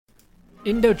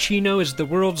Indochino is the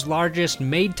world's largest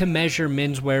made-to-measure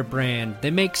menswear brand. They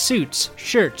make suits,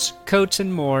 shirts, coats,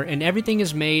 and more, and everything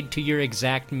is made to your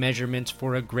exact measurements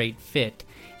for a great fit.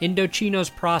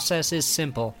 Indochino's process is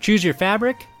simple. Choose your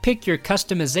fabric, pick your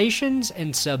customizations,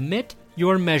 and submit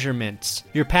your measurements.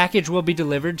 Your package will be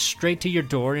delivered straight to your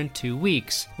door in 2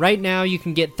 weeks. Right now, you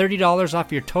can get $30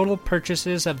 off your total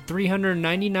purchases of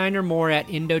 $399 or more at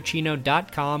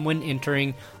Indochino.com when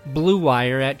entering Blue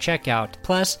Wire at checkout.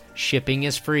 Plus, shipping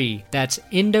is free. That's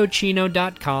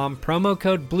Indochino.com, promo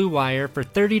code Blue Wire for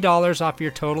 $30 off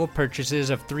your total purchases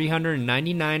of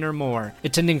 $399 or more.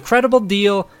 It's an incredible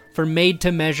deal for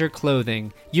made-to-measure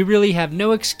clothing. You really have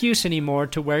no excuse anymore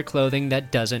to wear clothing that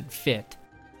doesn't fit.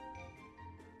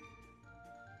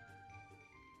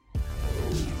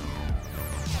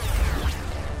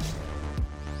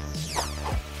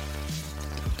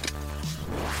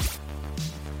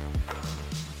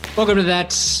 Welcome to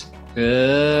That's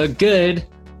Good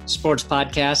Sports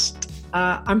Podcast.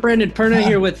 I'm Brandon Perna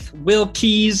here with Will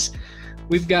Keys.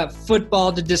 We've got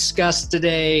football to discuss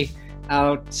today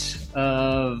out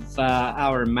of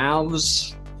our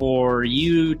mouths for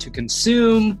you to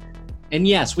consume. And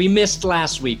yes, we missed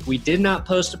last week. We did not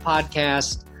post a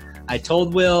podcast. I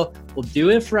told Will we'll do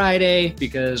it Friday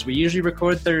because we usually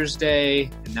record Thursday,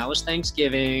 and that was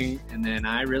Thanksgiving. And then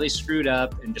I really screwed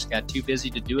up and just got too busy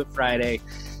to do it Friday.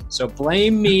 So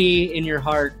blame me in your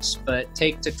hearts, but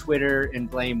take to Twitter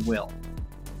and blame Will.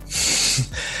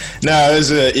 No, it was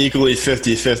equally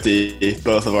 50-50,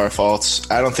 both of our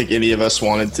faults. I don't think any of us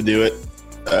wanted to do it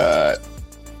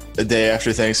the day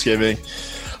after Thanksgiving.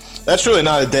 That's really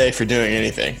not a day for doing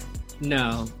anything.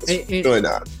 No. It's really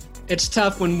not. It's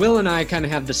tough when Will and I kind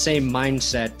of have the same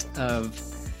mindset of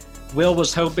Will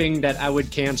was hoping that I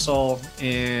would cancel,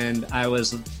 and I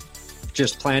was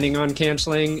just planning on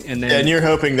canceling, and then and you're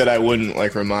hoping that I wouldn't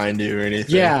remind you or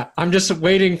anything. Yeah, I'm just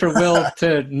waiting for Will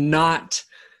to not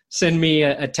send me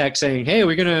a text saying, "Hey, are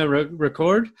we gonna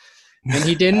record?" And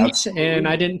he didn't, and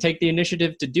I didn't take the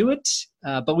initiative to do it.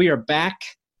 But we are back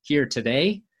here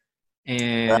today,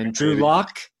 and Drew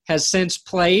Lock has since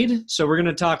played, so we're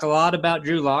gonna talk a lot about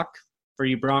Drew Lock for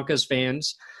you Broncos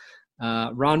fans.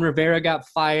 Ron Rivera got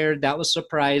fired. That was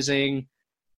surprising.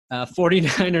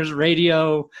 49ers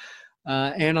radio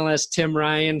analyst Tim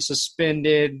Ryan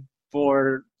suspended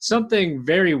for something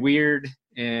very weird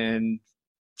and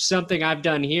something I've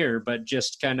done here, but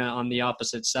just kind of on the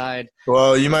opposite side.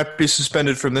 Well, you might be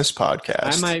suspended from this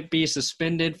podcast. I might be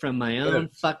suspended from my own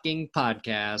fucking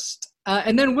podcast.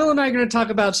 And then Will and I are going to talk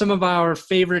about some of our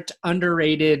favorite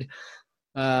underrated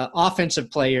offensive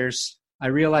players. I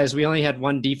realize we only had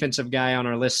one defensive guy on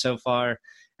our list so far,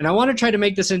 and I want to try to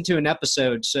make this into an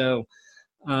episode. So,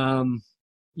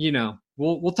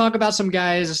 we'll talk about some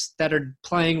guys that are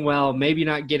playing well, maybe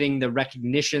not getting the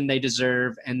recognition they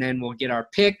deserve, and then we'll get our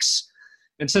picks.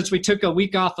 And since we took a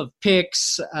week off of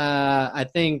picks, I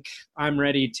think I'm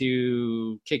ready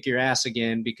to kick your ass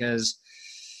again because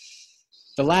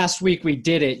the last week we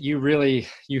did it, you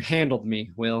handled me,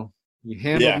 Will. You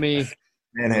handled me.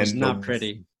 It was not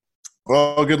pretty.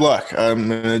 Well, good luck. I'm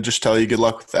going to just tell you good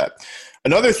luck with that.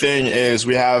 Another thing is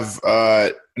we have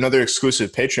another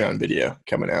exclusive Patreon video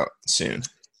coming out soon.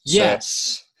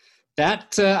 Yes.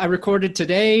 That I recorded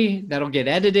today. That'll get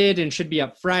edited and should be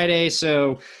up Friday.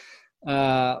 So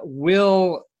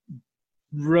Will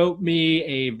wrote me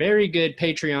a very good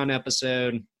Patreon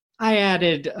episode. I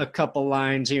added a couple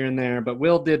lines here and there, but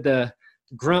Will did the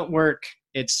grunt work.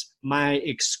 It's my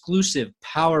exclusive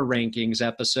Power Rankings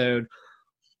episode,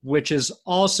 which is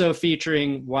also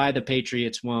featuring why the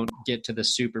Patriots won't get to the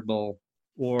Super Bowl,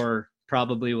 or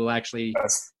probably will actually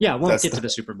won't get to the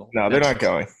Super Bowl. No, they're not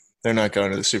going. They're not going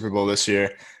to the Super Bowl this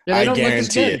year. Yeah, I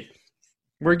guarantee it.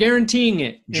 We're guaranteeing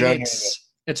it.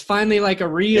 It's finally like a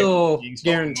real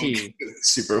guarantee.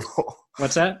 Super Bowl.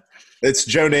 What's that? It's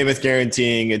Joe Namath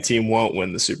guaranteeing a team won't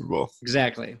win the Super Bowl.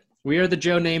 Exactly. We are the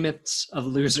Joe Namaths of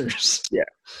losers. Yeah.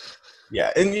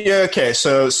 Yeah, and okay,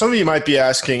 so some of you might be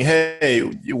asking,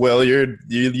 hey, Will, you're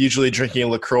usually drinking a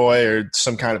LaCroix or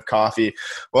some kind of coffee.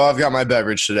 Well, I've got my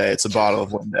beverage today. It's a bottle of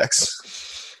Windex.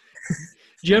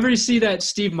 Did you ever see that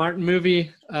Steve Martin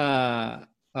movie?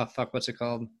 What's it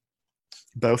called?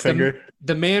 Bowfinger?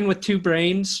 The Man with Two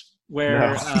Brains,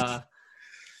 where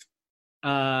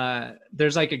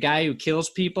there's like a guy who kills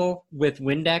people with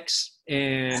Windex,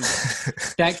 and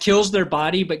that kills their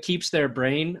body but keeps their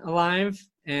brain alive.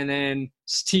 And then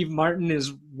Steve Martin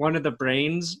is one of the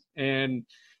brains, and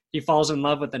he falls in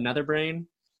love with another brain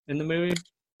in the movie.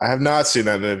 I have not seen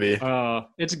that movie. Oh,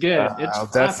 it's good.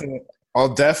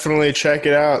 I'll definitely check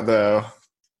it out, though.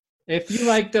 If you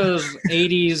like those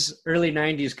 80s, early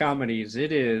 90s comedies,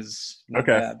 it is not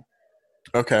Okay. bad.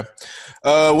 Okay.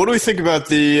 What do we think about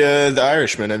the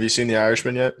Irishman? Have you seen The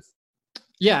Irishman yet?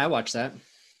 Yeah, I watched that.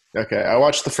 Okay, I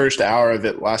watched the first hour of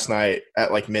it last night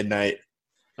at like midnight.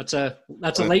 That's a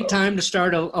late time to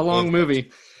start a long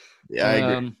movie. Yeah, I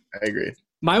agree. Um, I agree.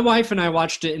 my wife and I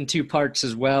watched it in 2 parts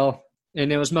as well,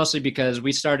 and it was mostly because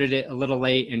we started it a little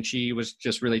late and she was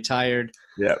just really tired.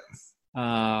 Yeah,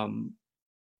 Um,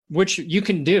 which you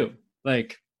can do.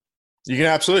 Like you can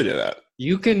absolutely do that.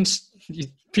 you can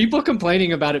people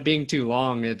complaining about it being too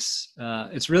long. It's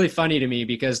really funny to me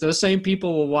because those same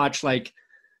people will watch like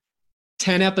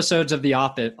 10 episodes of The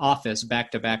Office back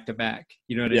to back to back.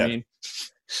 You know what I mean?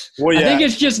 Well, yeah. I think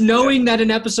it's just knowing that an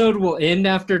episode will end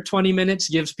after 20 minutes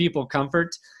gives people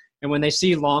comfort. And when they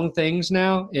see long things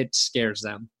now, it scares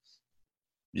them.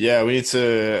 Yeah, we need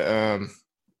to.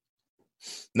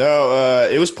 No,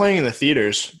 it was playing in the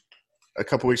theaters a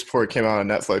couple weeks before it came out on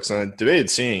Netflix, and I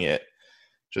debated seeing it.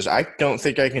 Just I don't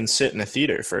think I can sit in a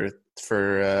theater for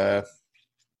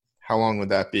how long would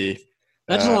that be?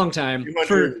 That's a long time.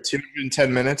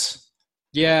 210 minutes.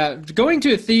 Yeah, going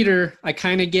to a theater, I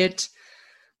kind of get,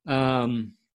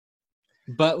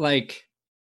 but like,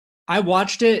 I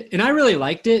watched it and I really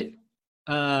liked it.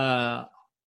 But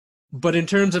in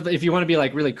terms of if you want to be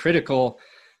like really critical,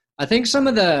 I think some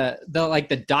of the like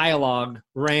the dialogue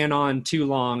ran on too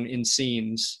long in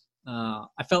scenes.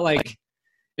 I felt like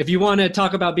if you want to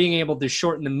talk about being able to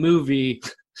shorten the movie,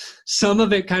 some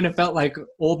of it kind of felt like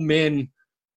old men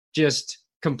just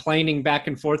complaining back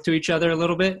and forth to each other a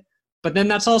little bit. But then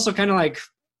that's also kind of like,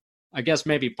 I guess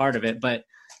maybe part of it. But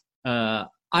I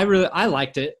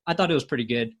liked it. I thought it was pretty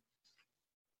good.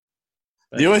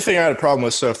 But the only thing I had a problem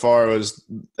with so far was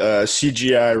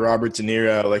CGI Robert De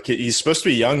Niro. Like he's supposed to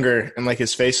be younger, and like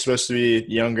his face is supposed to be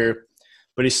younger,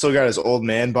 but he's still got his old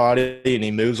man body, and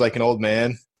he moves like an old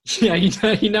man. Yeah,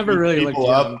 he never really looked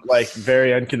young. Up like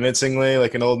very unconvincingly,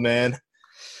 like an old man.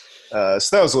 So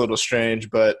that was a little strange,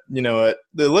 but you know what?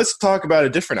 Let's talk about a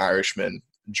different Irishman,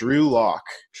 Drew Lock.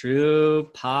 True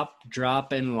pop,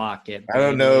 drop, and lock it. I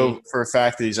don't know for a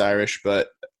fact that he's Irish, but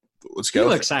let's go. He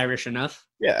looks Irish enough.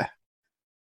 Yeah.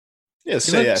 Yeah,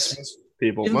 say yes.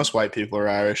 Most white people are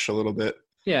Irish a little bit.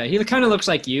 Yeah, he kind of looks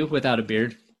like you without a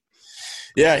beard.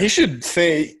 Yeah, he should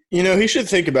think. He should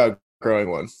think about growing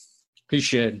one. He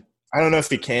should. I don't know if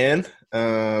he can.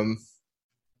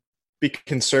 Be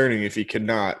concerning if he could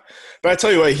not. But I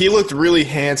tell you what, he looked really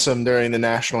handsome during the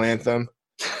national anthem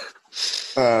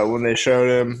when they showed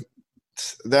him.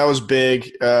 That was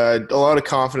big. A lot of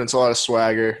confidence, a lot of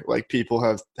swagger, like people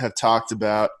have talked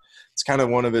about. It's kind of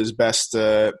one of his best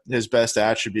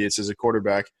attributes as a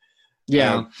quarterback.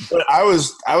 Yeah, but I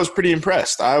was pretty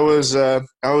impressed. I don't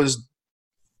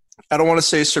want to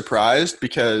say surprised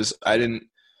because I didn't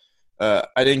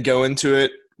go into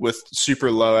it with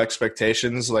super low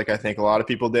expectations like I think a lot of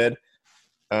people did.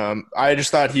 I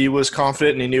just thought he was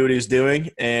confident and he knew what he was doing,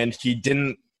 and he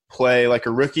didn't play like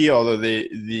a rookie, although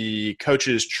the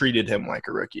coaches treated him like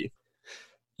a rookie.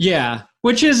 Yeah,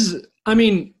 which is, I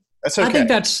mean, that's okay. I think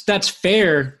that's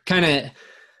fair. Kind of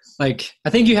like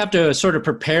I think you have to sort of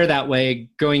prepare that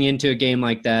way going into a game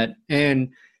like that. And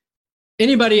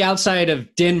anybody outside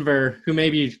of Denver who may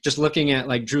be just looking at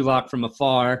like Drew Lock from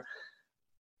afar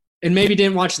and maybe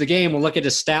didn't watch the game will look at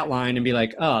his stat line and be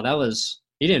like, "Oh,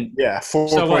 he didn't." Yeah,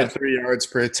 4.3 yards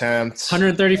per attempt,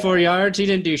 134 yards. He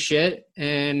didn't do shit,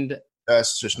 and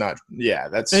that's just not. Yeah,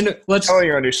 that's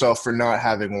telling on yourself for not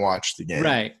having watched the game.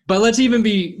 Right, but let's even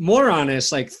be more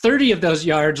honest. Like 30 of those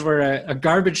yards were a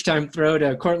garbage time throw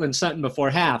to Cortland Sutton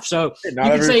before half. So not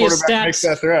you can say his stats makes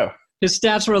that throw. His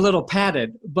stats were a little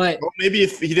padded, but maybe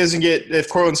if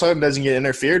Cortland Sutton doesn't get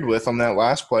interfered with on that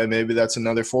last play, maybe that's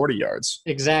another 40 yards.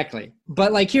 Exactly.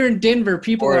 But like here in Denver,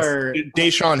 people are.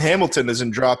 Deshaun Hamilton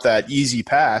doesn't drop that easy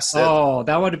pass.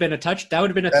 That would have been a touch. That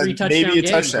would have been a 3-touchdown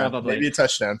game, probably. Maybe a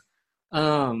touchdown.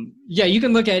 Yeah, you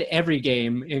can look at every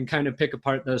game and kind of pick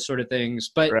apart those sort of things.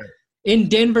 But in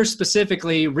Denver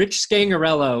specifically, Rich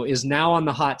Scangarello is now on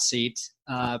the hot seat.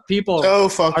 People so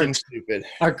fucking stupid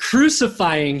are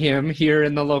crucifying him here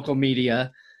in the local media.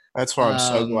 That's why I'm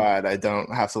so glad I don't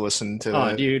have to listen to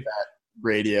that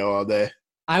radio all day.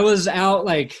 I was out,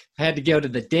 I had to go to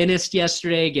the dentist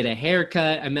yesterday, get a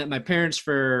haircut. I met my parents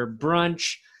for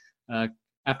brunch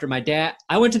after my dad.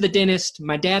 I went to the dentist.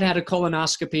 My dad had a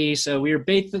colonoscopy, so we were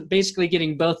basically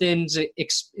getting both ends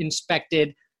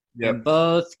inspected. Yep. And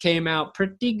both came out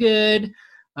pretty good.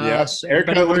 Yeah,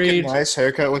 haircut looking nice.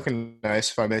 Haircut looking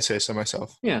nice, if I may say so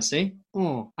myself. Yeah, see?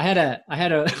 Oh, I had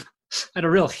a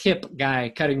real hip guy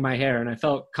cutting my hair, and I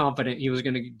felt confident he was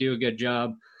going to do a good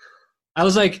job. I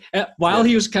was like, while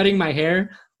he was cutting my hair,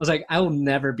 I was like, I will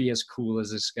never be as cool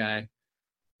as this guy.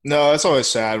 No, it's always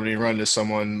sad when you run into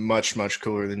someone much, much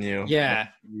cooler than you. Yeah.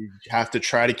 You have to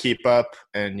try to keep up,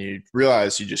 and you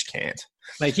realize you just can't.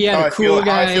 Like he had a cool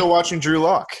guy. How I feel watching Drew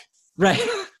Lock. Right.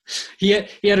 He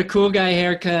had a cool guy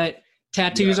haircut,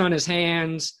 tattoos on his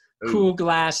hands, cool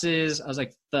glasses. I was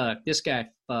like, fuck, this guy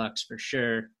fucks for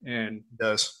sure. And he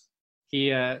does. He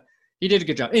did a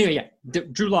good job. Anyway, yeah,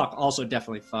 Drew Lock also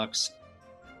definitely fucks.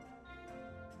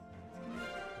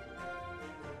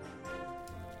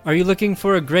 Are you looking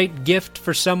for a great gift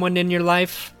for someone in your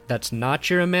life that's not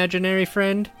your imaginary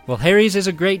friend? Well, Harry's is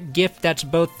a great gift that's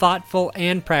both thoughtful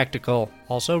and practical,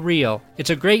 also real. It's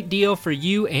a great deal for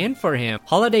you and for him.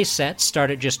 Holiday sets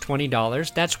start at just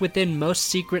 $20. That's within most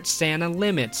Secret Santa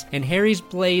limits. And Harry's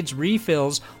Blades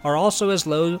refills are also as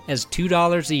low as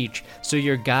 $2 each, so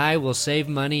your guy will save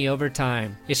money over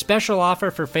time. A special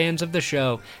offer for fans of the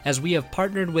show, as we have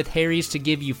partnered with Harry's to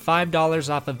give you $5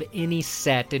 off of any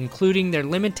set, including their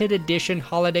limited edition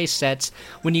holiday sets,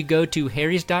 when you go to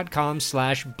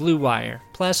harrys.com/bluewire.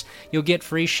 Plus, you'll get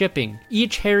free shipping.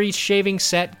 Each Harry's shaving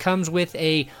set comes with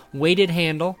a weighted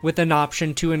handle with an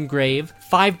option to engrave,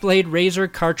 5-blade razor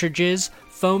cartridges,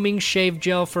 foaming shave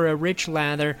gel for a rich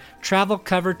lather, travel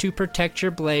cover to protect your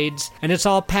blades, and it's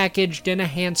all packaged in a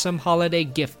handsome holiday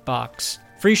gift box.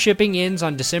 Free shipping ends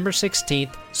on December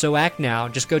 16th, so act now.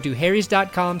 Just go to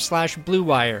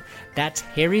harrys.com/bluewire. That's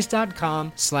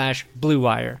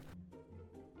harrys.com/bluewire.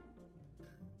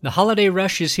 The holiday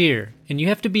rush is here, and you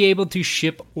have to be able to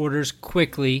ship orders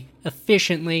quickly,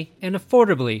 efficiently, and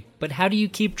affordably. But how do you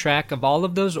keep track of all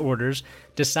of those orders,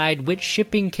 decide which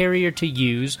shipping carrier to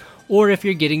use, or if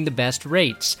you're getting the best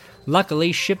rates?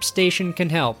 Luckily, ShipStation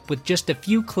can help. With just a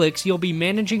few clicks, you'll be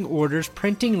managing orders,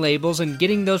 printing labels, and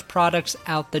getting those products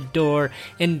out the door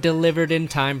and delivered in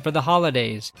time for the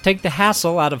holidays. Take the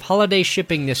hassle out of holiday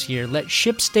shipping this year. Let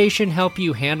ShipStation help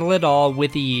you handle it all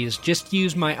with ease. Just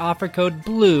use my offer code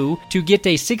BLUE to get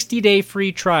a 60-day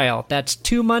free trial. That's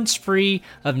 2 months free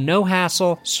of no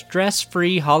hassle,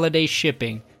 stress-free holiday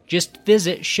shipping. Just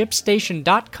visit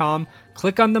ShipStation.com,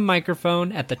 click on the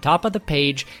microphone at the top of the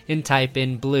page, and type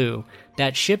in BLUE.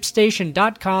 That's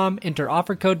ShipStation.com, enter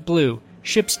offer code BLUE.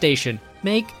 ShipStation.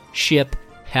 Make ship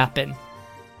happen.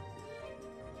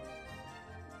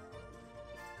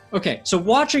 Okay, so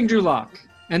watching Drew Lock,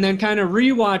 and then kind of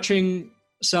rewatching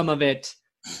some of it,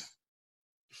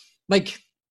 like,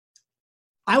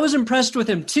 I was impressed with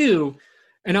him too.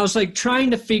 And I was like trying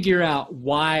to figure out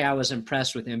why I was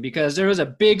impressed with him, because there was a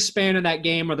big span of that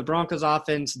game where the Broncos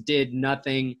offense did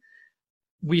nothing.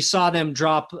 We saw them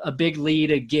drop a big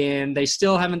lead again. They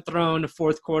still haven't thrown a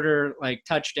fourth quarter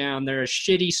touchdown. They're a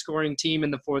shitty scoring team in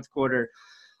the fourth quarter.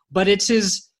 But it's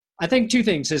I think two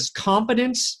things. His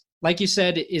confidence, like you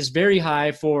said, is very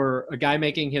high for a guy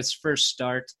making his first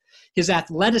start. His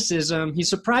athleticism, he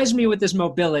surprised me with his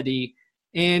mobility.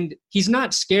 And he's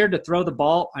not scared to throw the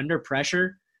ball under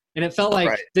pressure. And it felt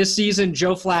like this season,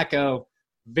 Joe Flacco,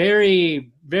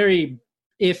 very, very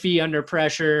iffy under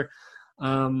pressure.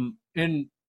 And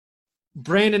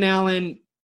Brandon Allen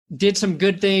did some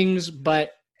good things,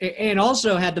 and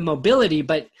also had the mobility.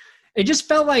 But it just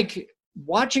felt like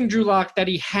watching Drew Lock that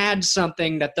he had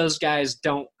something that those guys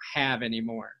don't have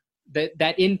anymore.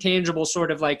 That intangible sort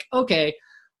of okay,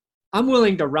 I'm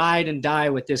willing to ride and die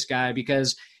with this guy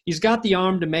because he's got the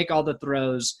arm to make all the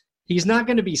throws. He's not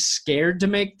going to be scared to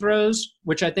make throws,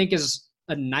 which I think is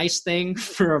a nice thing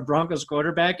for a Broncos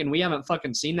quarterback, and we haven't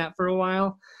fucking seen that for a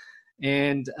while.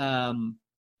 And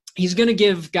he's going to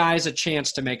give guys a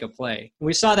chance to make a play.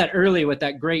 We saw that early with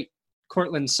that great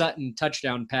Cortland Sutton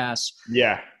touchdown pass.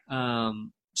 Yeah.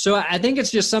 So I think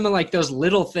it's just some of those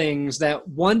little things that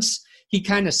once he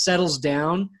kind of settles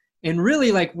down, and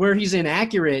really where he's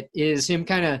inaccurate is him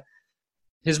kind of –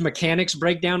 his mechanics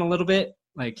break down a little bit.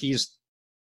 He's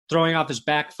throwing off his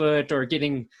back foot or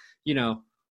getting, I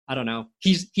don't know.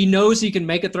 He knows he can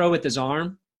make a throw with his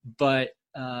arm, but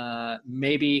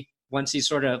maybe once he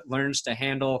sort of learns to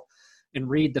handle and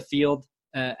read the field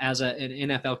as an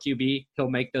NFL QB, he'll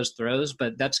make those throws.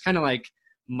 But that's kind of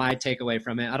my takeaway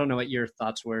from it. I don't know what your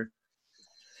thoughts were.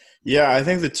 Yeah, I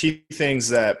think the two things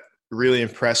that really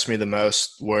impressed me the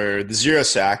most were the 0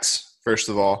 sacks, first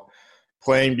of all.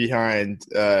 Playing behind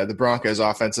the Broncos'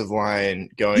 offensive line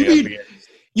going up against.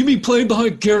 You mean playing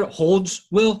behind Garrett Holds,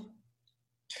 Will?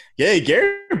 Yeah,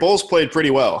 Garrett Bowles played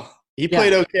pretty well. He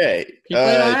played okay. He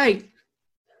played all right.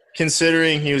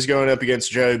 Considering he was going up against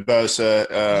Joey Bosa,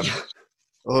 a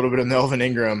little bit of Melvin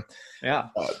Ingram. Yeah.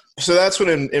 So that's what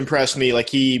impressed me.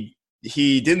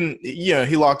 He didn't,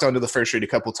 he locked onto the first read a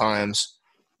couple times,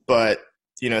 but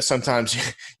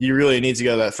sometimes you really need to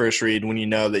go that first read when you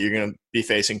know that you're going to be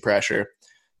facing pressure.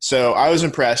 So I was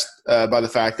impressed by the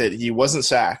fact that he wasn't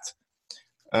sacked.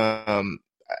 I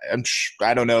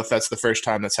don't know if that's the first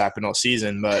time that's happened all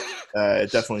season, but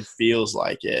it definitely feels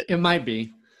like it. It might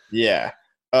be. Yeah.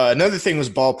 Another thing was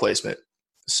ball placement.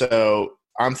 So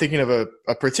I'm thinking of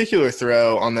a particular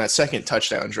throw on that second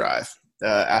touchdown drive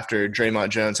after Draymond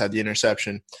Jones had the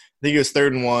interception. I think it was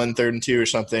 3rd and 1, 3rd and 2 or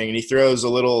something, and he throws a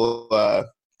little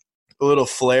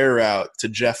flare route to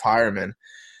Jeff Hireman.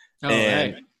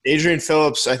 Right. Adrian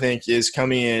Phillips, I think, is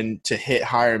coming in to hit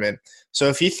Hireman. So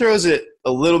if he throws it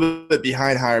a little bit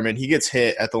behind Hireman, he gets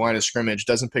hit at the line of scrimmage,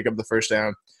 doesn't pick up the first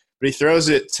down, but he throws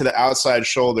it to the outside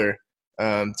shoulder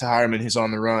to Hireman, who's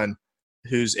on the run,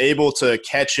 who's able to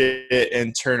catch it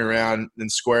and turn around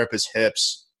and square up his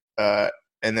hips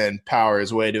and then power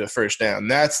his way to a first down.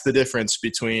 That's the difference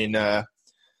between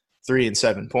 3 and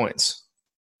 7 points.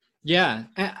 Yeah.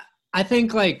 I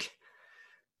think, like,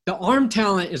 the arm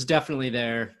talent is definitely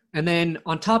there. And then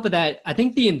on top of that, I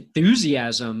think the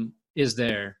enthusiasm is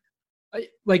there.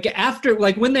 Like, after,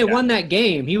 like, when they won that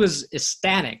game, he was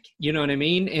ecstatic. You know what I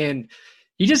mean? And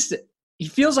he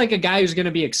feels like a guy who's going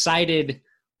to be excited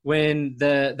when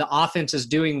the offense is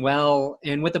doing well.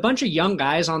 And with a bunch of young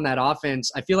guys on that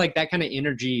offense, I feel like that kind of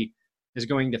energy is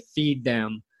going to feed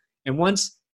them. And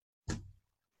once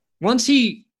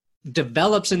he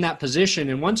develops in that position,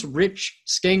 and once Rich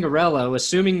Scangarello,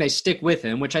 assuming they stick with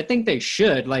him, which I think they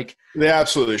should, like, they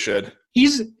absolutely should.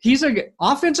 He's an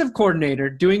offensive coordinator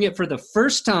doing it for the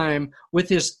first time with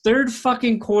his third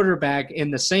fucking quarterback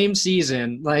in the same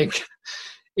season. Like,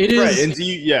 it is right. And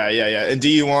And do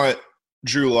you want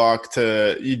Drew Lock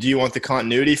do you want the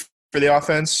continuity for the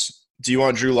offense? Do you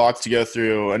want Drew Lock to go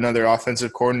through another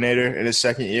offensive coordinator in his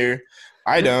second year?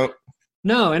 I don't.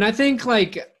 No, and I think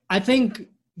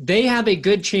they have a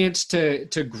good chance to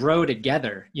grow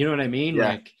together. You know what I mean? Yeah.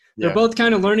 Like, they're both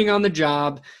kind of learning on the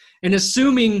job, and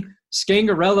assuming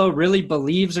Scangarello really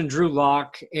believes in Drew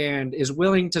Lock and is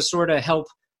willing to sort of help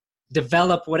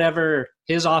develop whatever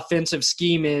his offensive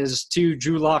scheme is to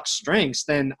Drew Lock's strengths,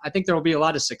 then I think there will be a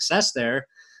lot of success there.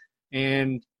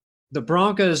 And the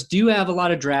Broncos do have a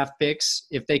lot of draft picks.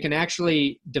 If they can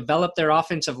actually develop their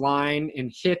offensive line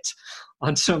and hit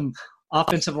on some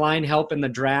offensive line help in the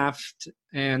draft,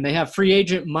 and they have free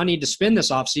agent money to spend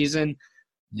this offseason,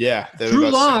 Drew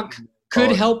Lock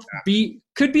could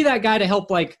be that guy to help,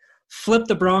 like, flip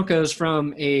the Broncos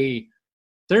from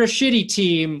they're a shitty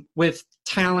team with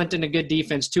talent and a good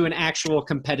defense to an actual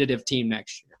competitive team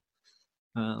next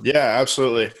year. Yeah,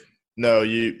 absolutely. No,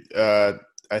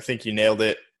 I think you nailed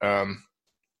it.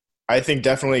 I think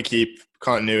definitely keep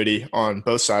continuity on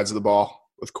both sides of the ball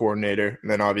with coordinator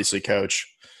and then obviously coach.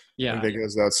 Yeah. I think it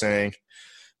goes without saying.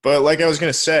 But like I was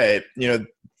going to say,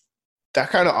 that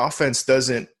kind of offense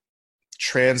doesn't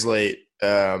translate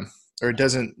or it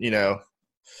doesn't,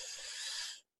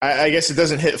 I guess it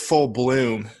doesn't hit full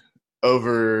bloom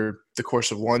over the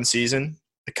course of one season.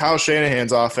 Kyle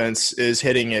Shanahan's offense is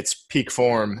hitting its peak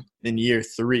form in year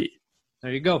 3.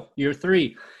 There you go, year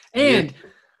 3. And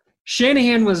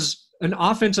Shanahan was an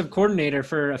offensive coordinator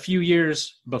for a few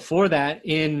years before that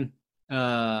in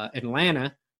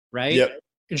Atlanta, right? Yep.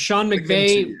 And Sean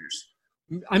McVay,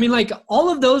 I mean, like,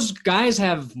 all of those guys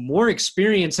have more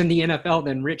experience in the NFL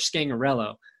than Rich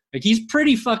Scangarello. Like, he's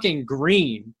pretty fucking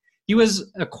green. He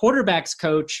was a quarterback's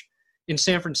coach in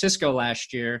San Francisco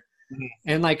last year. Mm-hmm.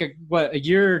 And like a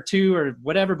year or two or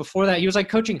whatever before that, he was like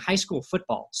coaching high school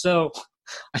football. So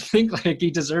I think, like,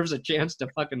 he deserves a chance to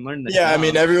fucking learn the job. I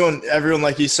mean, everyone,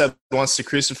 like you said, wants to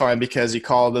crucify him because he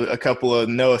called a couple of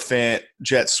Noah Fant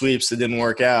jet sweeps that didn't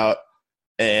work out.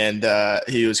 And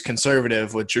he was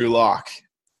conservative with Drew Lock.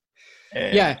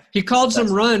 Yeah, he called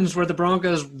some runs where the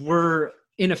Broncos were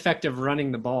ineffective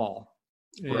running the ball.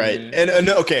 Right. And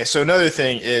okay, so another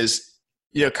thing is,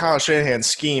 Kyle Shanahan's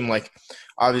scheme, like,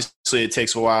 obviously it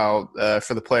takes a while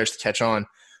for the players to catch on,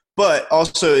 but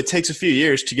also it takes a few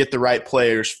years to get the right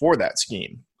players for that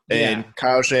scheme. And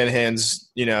Kyle Shanahan's,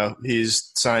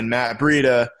 he's signed Matt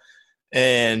Breida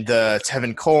and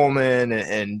Tevin Coleman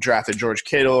and drafted George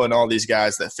Kittle and all these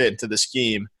guys that fit into the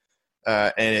scheme.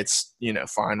 And it's,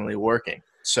 finally working.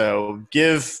 So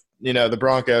give, the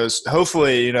Broncos,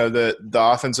 hopefully, the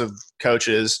offensive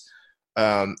coaches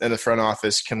and the front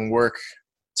office can work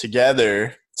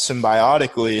together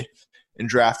symbiotically and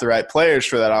draft the right players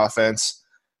for that offense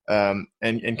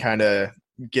and kind of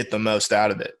get the most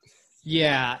out of it.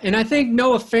 Yeah. And I think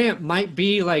Noah Fant might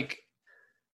be like,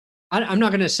 I'm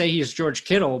not going to say he's George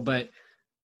Kittle, but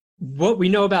what we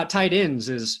know about tight ends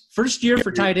is first year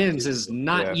for tight ends is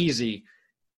not easy.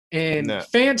 And No.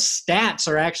 Fant's stats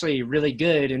are actually really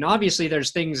good. And obviously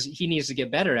there's things he needs to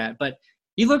get better at, but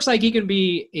he looks like he can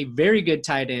be a very good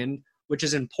tight end, which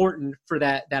is important for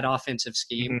that offensive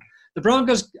scheme. Mm-hmm. The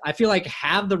Broncos, I feel like,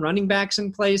 have the running backs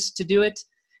in place to do it.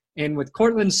 And with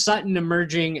Cortland Sutton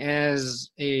emerging as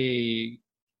a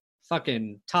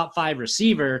fucking top 5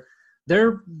 receiver,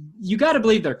 you got to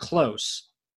believe they're close.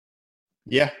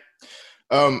 Yeah.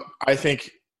 I think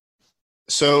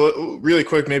so. Really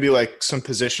quick, maybe like some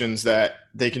positions that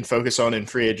they can focus on in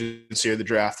free agency or the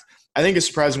draft. I think a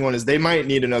surprising one is they might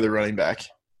need another running back.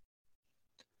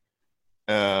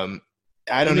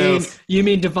 I don't know. You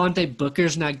mean Devontae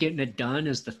Booker's not getting it done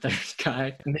as the third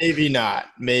guy? Maybe not.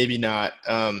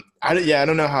 I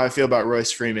don't know how I feel about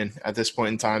Royce Freeman at this point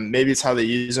in time. Maybe it's how they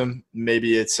use him.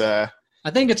 Maybe it's I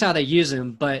think it's how they use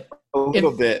him, but a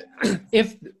little bit.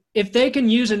 If they can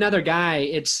use another guy,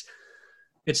 it's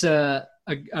a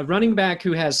running back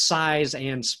who has size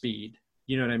and speed.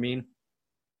 You know what I mean?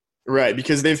 Right,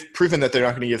 because they've proven that they're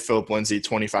not going to give Philip Lindsay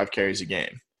 25 carries a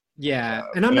game. Yeah,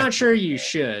 and I'm not sure you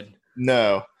should.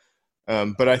 No,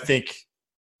 but I think,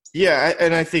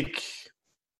 I think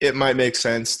it might make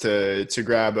sense to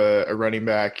grab a running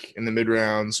back in the mid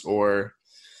rounds or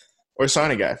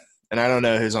sign a guy. And I don't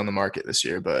know who's on the market this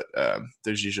year, but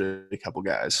there's usually a couple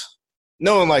guys.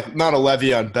 No one not a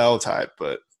Le'Veon Bell type,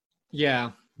 but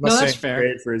yeah, no, that's fair.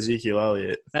 Great for Ezekiel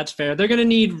Elliott. That's fair. They can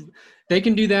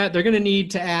do that. They're going to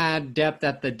need to add depth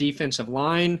at the defensive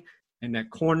line. And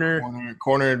that corner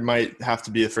might have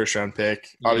to be a first-round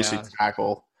pick. Obviously,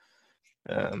 tackle.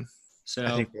 So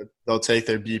I think they'll take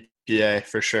their BPA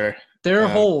for sure. There are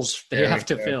holes they have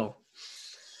to fill.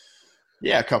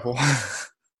 Yeah, a couple.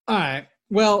 All right.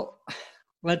 Well,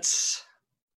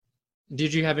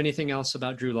 did you have anything else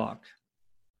about Drew Lock?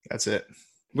 That's it.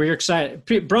 We're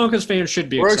excited. Broncos fans should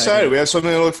be excited. We're excited. We have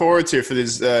something to look forward to for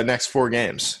these next 4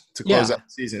 games to close out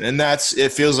the season. And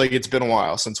it feels like it's been a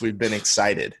while since we've been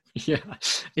excited. Yeah,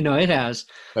 it has.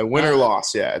 Win or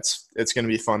loss, it's going to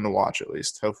be fun to watch at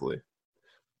least, hopefully.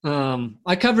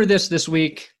 I covered this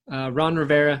week. Ron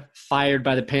Rivera fired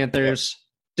by the Panthers.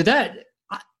 Yep.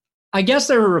 I guess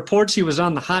there were reports he was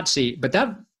on the hot seat, but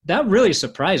that really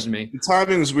surprised me. The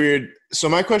timing was weird. So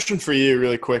my question for you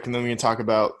really quick, and then we can talk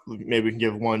about maybe we can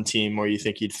give one team where you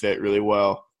think he'd fit really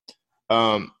well.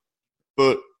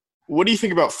 But what do you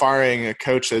think about firing a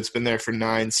coach that's been there for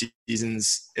 9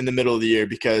 seasons in the middle of the year?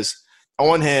 Because on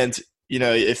one hand,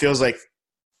 it feels like,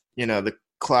 the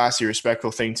classy,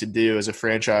 respectful thing to do as a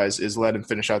franchise is let him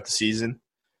finish out the season.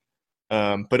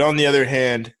 But on the other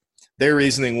hand, their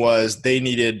reasoning was they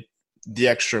needed the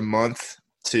extra month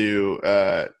to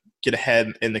get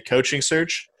ahead in the coaching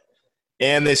search.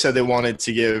 And they said they wanted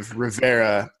to give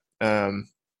Rivera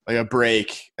a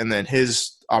break and then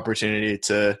his opportunity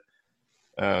to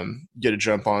get a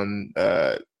jump on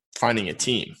finding a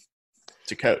team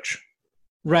to coach.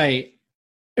 Right.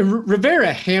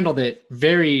 Rivera handled it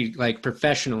very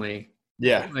professionally.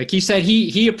 Yeah. Like he said,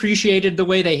 he appreciated the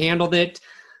way they handled it.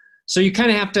 So you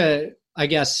kind of have to, I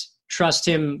guess, trust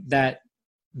him that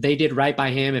they did right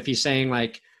by him. If he's saying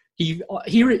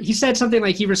he said something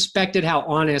like he respected how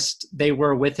honest they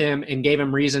were with him and gave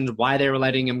him reasons why they were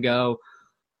letting him go.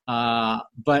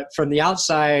 But from the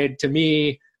outside, to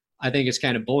me, I think it's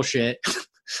kind of bullshit.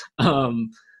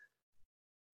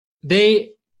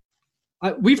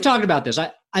 We've talked about this.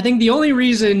 I think the only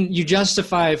reason you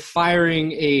justify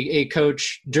firing a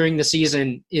coach during the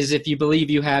season is if you believe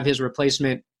you have his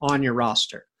replacement on your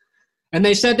roster. And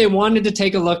they said they wanted to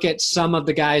take a look at some of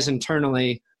the guys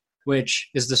internally, which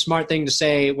is the smart thing to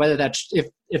say. Whether that's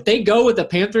if they go with the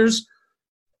Panthers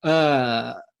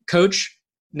coach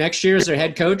next year as their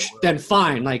head coach, then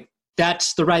fine.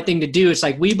 That's the right thing to do. It's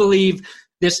we believe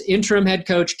this interim head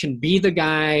coach can be the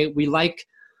guy. We like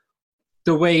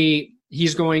the way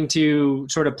he's going to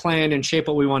sort of plan and shape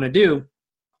what we want to do.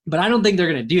 But I don't think they're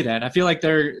going to do that. I feel like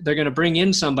they're going to bring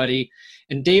in somebody.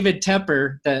 And David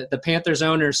Tepper, the Panthers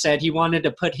owner, said he wanted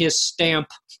to put his stamp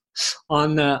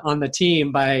on the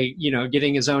team by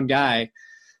getting his own guy.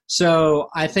 So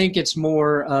I think it's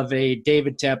more of a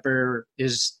David Tepper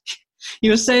is. He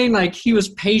was saying he was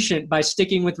patient by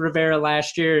sticking with Rivera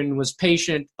last year and was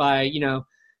patient by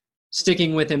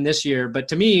sticking with him this year. But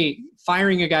to me,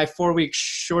 firing a guy 4 weeks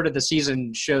short of the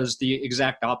season shows the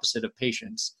exact opposite of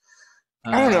patience.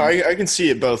 I don't know. I can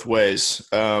see it both ways.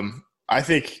 I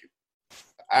think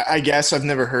I guess I've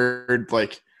never heard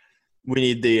we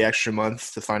need the extra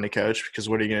month to find a coach because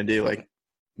what are you going to do?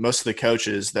 Most of the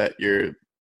coaches that you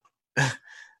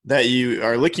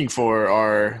are looking for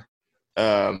are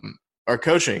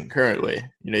coaching currently.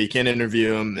 You can't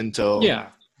interview them until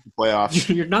playoffs.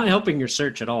 You're not helping your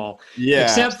search at all. Yeah.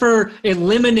 Except for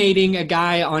eliminating a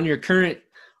guy on your current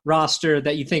roster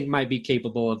that you think might be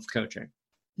capable of coaching.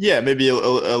 Yeah, maybe a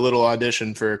little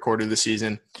audition for a quarter of the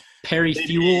season. Perry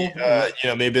Fuel.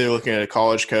 Maybe they're looking at a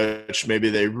college coach. Maybe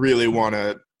they really want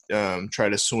to try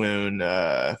to swoon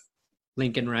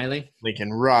Lincoln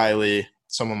Riley,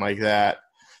 someone like that.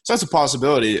 So that's a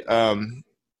possibility.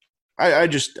 I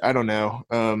don't know.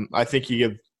 I think you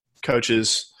give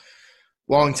coaches,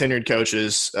 long tenured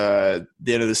coaches, the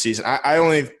end of the season. I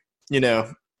only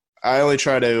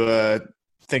try to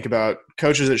think about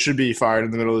coaches that should be fired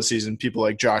in the middle of the season. People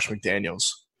like Josh McDaniels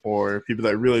or people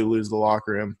that really lose the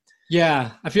locker room.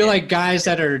 Yeah, I feel like guys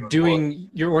that are doing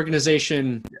your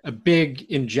organization a big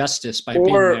injustice by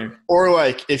being there. Or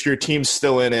like if your team's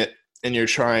still in it and you're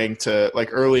trying to, like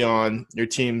early on, your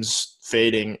team's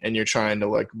fading and you're trying to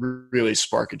like really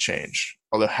spark a change.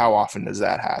 Although how often does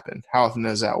that happen? How often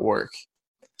does that work?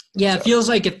 Yeah, it feels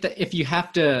like if you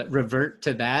have to revert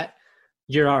to that,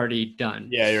 you're already done.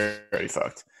 Yeah, you're already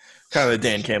fucked. Kind of the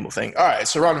Dan Campbell thing. All right,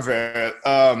 so Ron Rivera.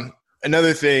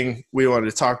 Another thing we wanted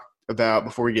to talk about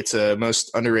before we get to most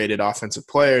underrated offensive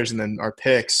players and then our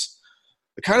picks.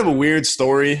 Kind of a weird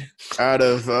story out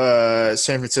of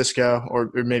San Francisco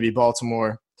or maybe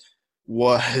Baltimore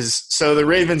was so the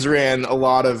Ravens ran a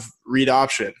lot of read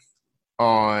option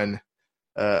on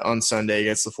Sunday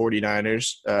against the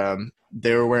 49ers.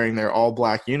 They were wearing their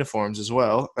all-black uniforms as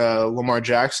well. Lamar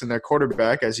Jackson, their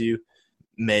quarterback, as you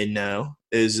may know,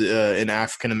 is an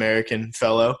African-American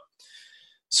fellow.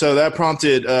 So that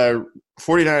prompted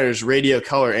 49ers radio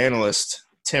color analyst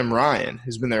Tim Ryan,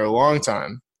 who's been there a long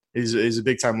time. He's a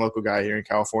big-time local guy here in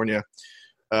California,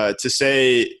 to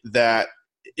say that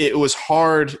it was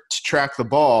hard to track the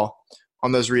ball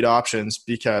on those read options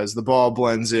because the ball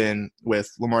blends in with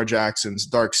Lamar Jackson's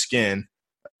dark skin.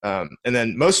 And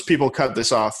then most people cut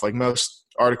this off. Like most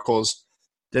articles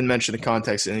didn't mention the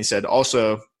context. And he said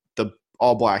also the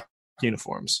all-black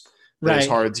uniforms. Right. It was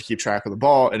hard to keep track of the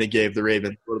ball, and it gave the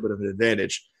Ravens a little bit of an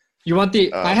advantage. You want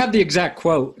I have the exact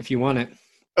quote if you want it.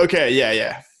 Okay,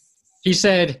 yeah. He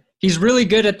said, "He's really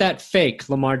good at that fake,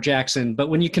 Lamar Jackson, but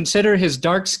when you consider his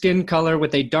dark skin color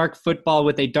with a dark football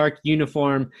with a dark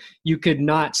uniform, you could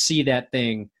not see that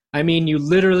thing. I mean, you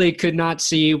literally could not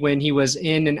see when he was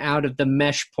in and out of the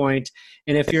mesh point,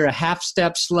 and if you're a half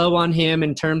step slow on him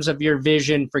in terms of your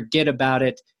vision, forget about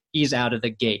it. He's out of the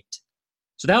gate."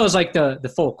 So that was like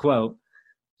the full quote.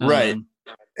 Right.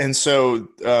 And so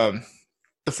the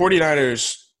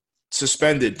 49ers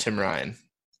suspended Tim Ryan.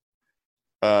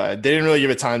 They didn't really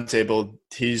give a timetable.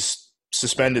 He's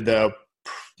suspended, though.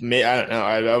 I don't know.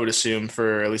 I would assume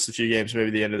for at least a few games,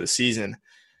 maybe the end of the season.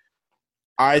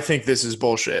 I think this is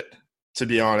bullshit, to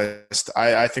be honest.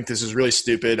 I think this is really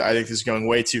stupid. I think this is going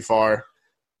way too far.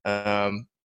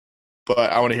 But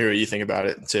I want to hear what you think about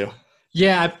it, too.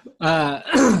 Yeah,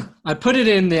 I put it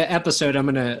in the episode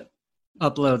I'm going to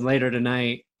upload later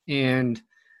tonight. And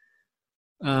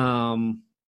I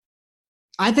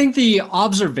think the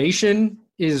observation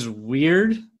is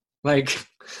weird. Like,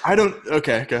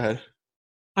 okay, go ahead.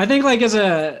 I think like as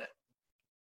an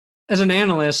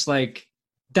analyst, like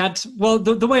that's, well,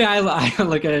 the way I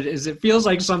look at it is it feels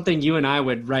like something you and I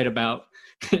would write about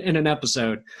in an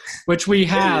episode, which we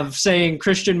have, saying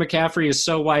Christian McCaffrey is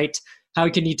so white. How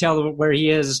can you tell where he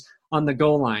is on the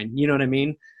goal line? You know what I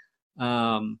mean?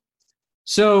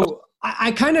 So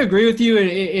I kind of agree with you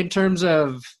in terms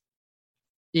of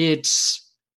he's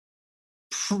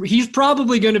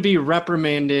probably going to be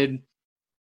reprimanded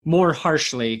more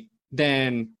harshly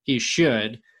than he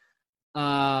should.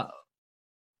 But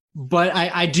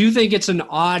I do think it's an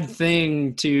odd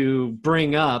thing to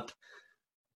bring up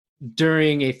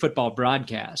during a football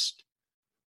broadcast.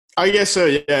 I guess so.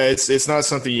 Yeah, it's not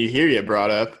something you hear get brought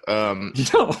up. No,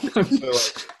 mean,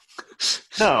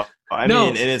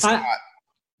 and it's not.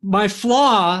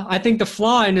 I think the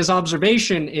flaw in his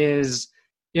observation is,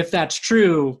 if that's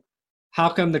true, how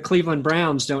come the Cleveland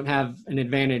Browns don't have an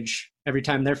advantage every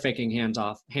time they're faking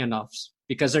handoffs?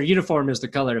 Because their uniform is the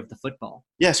color of the football.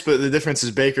 Yes, but the difference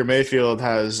is Baker Mayfield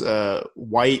has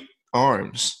white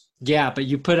arms. Yeah, but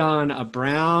you put on a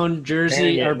brown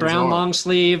jersey or brown long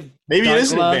sleeve. Maybe it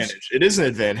is an advantage. It is an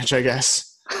advantage, I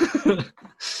guess.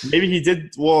 Maybe he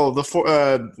did well.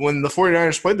 When the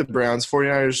 49ers played the Browns,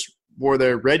 49ers wore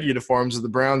their red uniforms and the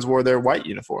Browns wore their white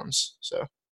uniforms. So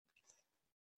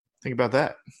think about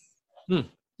that.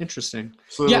 Interesting.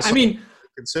 So yeah, I mean,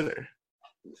 consider.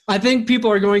 I think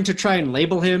people are going to try and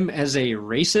label him as a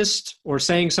racist or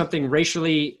saying something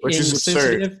racially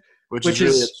insensitive. Which is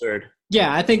really absurd.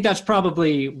 Yeah, I think that's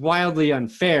probably wildly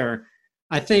unfair.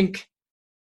 I think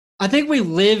I think we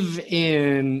live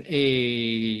in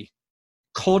a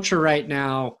culture right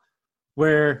now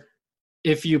where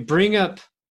if you bring up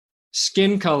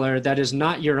skin color that is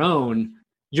not your own,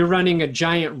 you're running a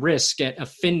giant risk at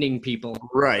offending people.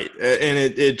 Right. And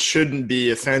it shouldn't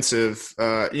be offensive.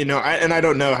 I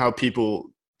don't know how people,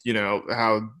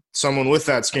 how someone with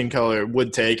that skin color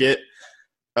would take it.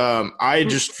 I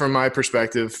just, from my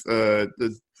perspective,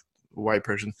 the white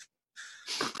person,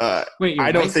 Wait,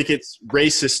 I don't white? think it's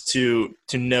racist to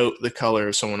note the color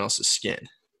of someone else's skin.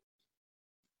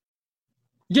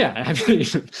 Yeah, I mean,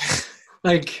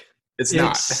 like It's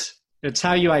not. It's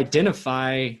how you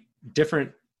identify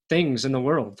different things in the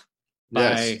world by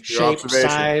Yes, your shape,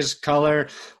 size, color.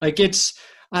 Like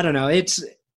I don't know. It's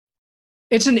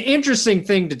an interesting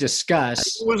thing to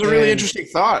discuss. It was a really interesting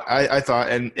thought, I thought,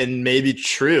 and maybe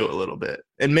true a little bit.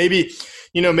 And maybe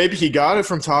he got it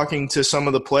from talking to some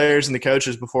of the players and the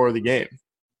coaches before the game.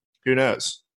 Who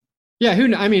knows? Yeah,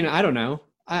 I mean, I don't know.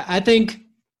 I think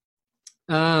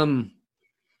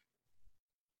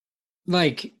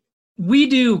like we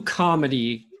do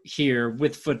comedy here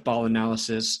with football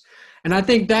analysis, and I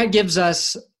think that gives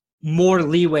us more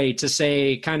leeway to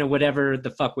say kind of whatever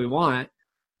the fuck we want.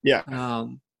 Yeah.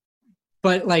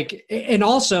 But like, and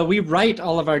also we write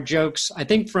all of our jokes, I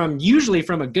think usually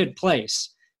from a good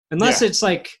place, unless it's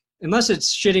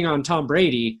shitting on Tom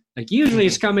Brady. Like usually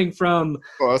it's coming from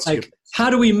like,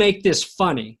 how do we make this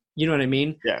funny? You know what I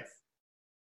mean? Yeah.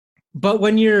 But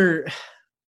when you're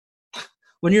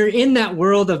in that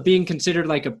world of being considered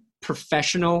like a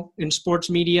professional in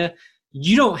sports media,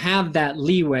 you don't have that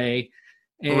leeway,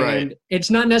 and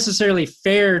it's not necessarily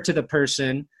fair to the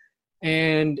person.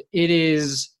 And it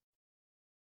is,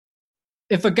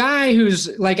 if a guy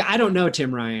who's like, I don't know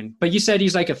Tim Ryan, but you said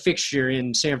he's like a fixture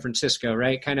in San Francisco,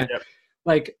 right? Kind of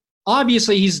like,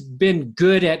 obviously he's been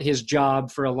good at his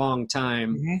job for a long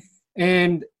time. Mm-hmm.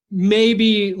 And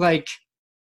maybe like,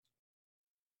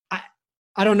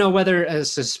 I don't know whether a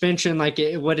suspension like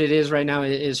what it is right now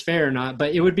is fair or not,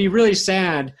 but it would be really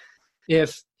sad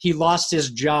if he lost his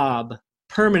job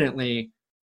permanently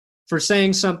for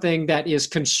saying something that is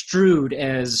construed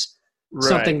as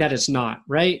something that it's not,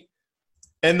 right?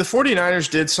 And the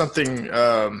 49ers did something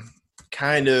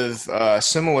kind of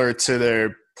similar to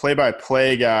their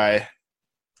play-by-play guy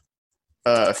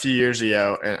a few years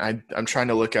ago, and I'm trying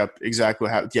to look up exactly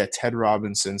what happened. Yeah, Ted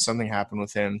Robinson. Something happened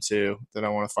with him too that I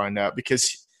want to find out,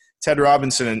 because Ted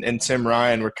Robinson and Tim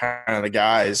Ryan were kind of the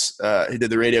guys who did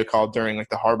the radio call during like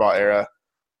the Harbaugh era.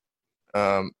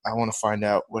 I want to find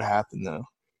out what happened though.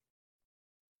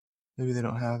 Maybe they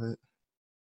don't have it.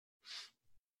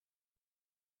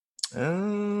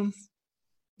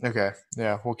 Okay,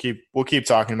 yeah, we'll keep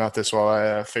talking about this while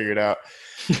I figure it out.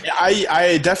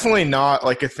 I definitely not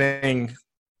like a thing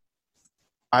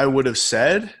I would have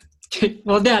said.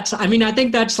 Well, I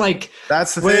think that's the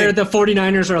where thing. the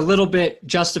 49ers are a little bit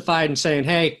justified in saying,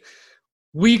 hey,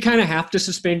 we kind of have to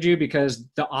suspend you because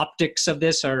the optics of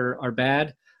this are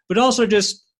bad, but also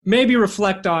just maybe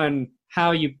reflect on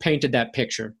how you painted that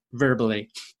picture verbally.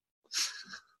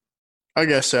 I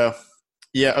guess so.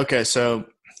 Yeah, okay, so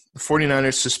the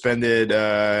 49ers suspended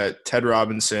Ted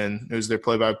Robinson, who was their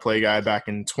play-by-play guy back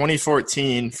in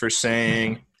 2014 for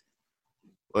saying,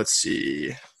 let's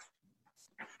see.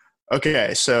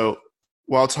 Okay, so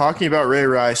while talking about Ray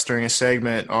Rice during a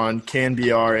segment on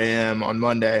CanBR AM on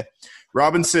Monday,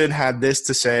 Robinson had this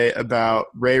to say about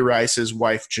Ray Rice's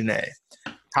wife, Janae.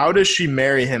 How does she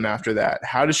marry him after that?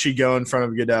 How does she go in front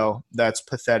of Goodell? That's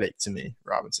pathetic to me,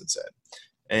 Robinson said.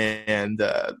 And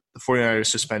the 49ers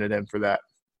suspended him for that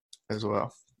as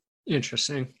well.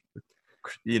 Interesting.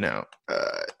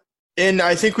 And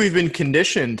I think we've been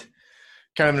conditioned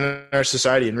kind of in our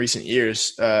society in recent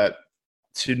years to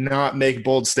not make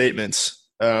bold statements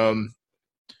that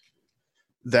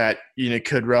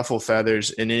could ruffle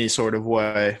feathers in any sort of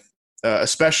way,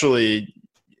 especially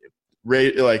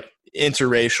like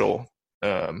interracial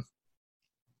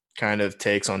kind of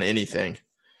takes on anything.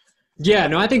 Yeah,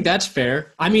 no, I think that's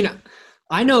fair. I mean,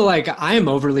 I know like I am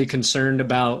overly concerned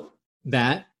about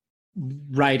that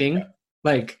writing.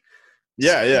 Like,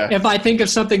 yeah. If I think of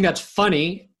something that's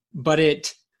funny, but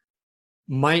it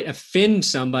might offend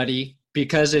somebody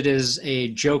because it is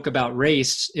a joke about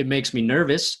race, it makes me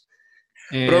nervous.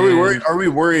 But are we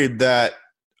worried that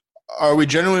 – are we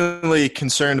genuinely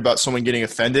concerned about someone getting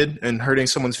offended and hurting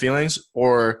someone's feelings,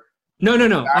 or – No.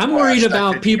 I'm worried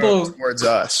about people – towards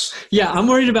us. Yeah, I'm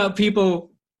worried about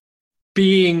people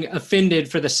being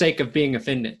offended for the sake of being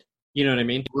offended. You know what I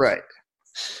mean? Right.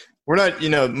 We're not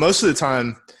 – most of the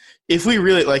time, if we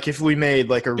really – like if we made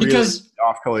like a really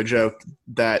off-color joke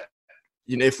that –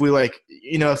 if we like,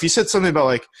 if you said something about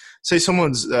like, say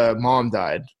someone's mom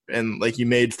died and like you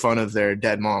made fun of their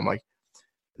dead mom, like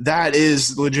that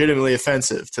is legitimately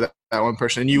offensive to that one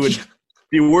person. And you would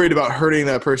be worried about hurting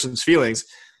that person's feelings.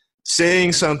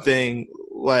 Saying something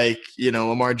like,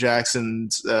 Lamar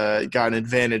Jackson's got an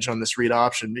advantage on this read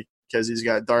option because he's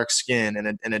got dark skin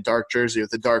and a dark jersey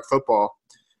with a dark football.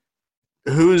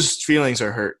 Whose feelings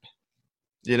are hurt,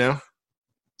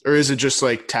 Or is it just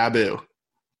like taboo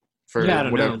for I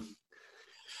don't whatever?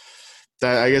 know.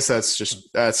 I guess that's.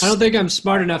 I don't think I'm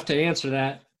smart enough to answer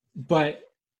that, but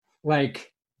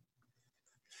like,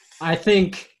 I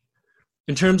think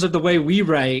in terms of the way we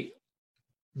write,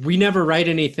 we never write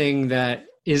anything that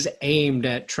is aimed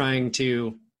at trying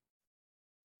to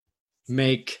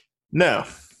make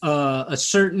a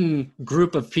certain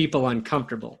group of people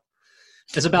uncomfortable.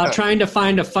 It's about trying to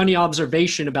find a funny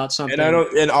observation about something.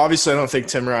 And obviously I don't think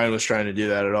Tim Ryan was trying to do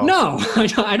that at all. No,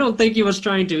 I don't think he was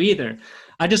trying to either.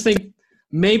 I just think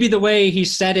maybe the way he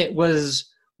said it was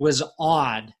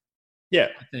odd. Yeah.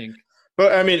 I think.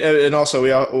 But I mean, and also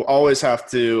we always have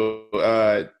to,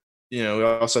 we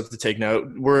also have to take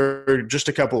note. We're just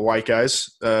a couple of white guys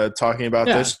talking about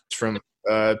this from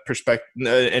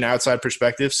an outside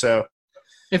perspective. So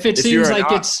if it seems like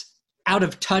it's out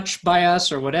of touch by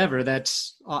us or whatever,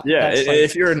 that's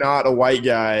if you're not a white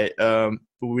guy,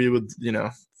 we would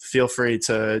feel free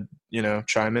to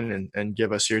chime in and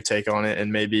give us your take on it, and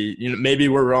maybe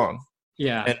we're wrong.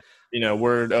 And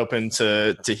we're open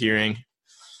to hearing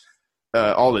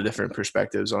all the different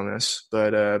perspectives on this.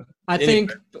 But I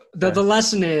think the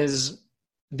lesson is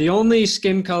the only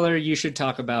skin color you should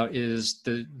talk about is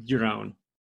your own.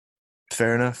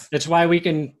 Fair enough. It's why we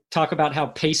can talk about how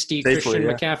pasty Christian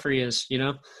McCaffrey is,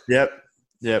 Yep.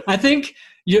 I think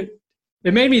it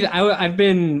made me – I've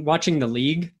been watching The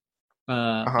League.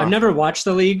 I've never watched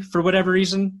The League for whatever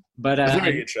reason, but it's a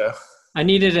very good show. I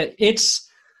needed it.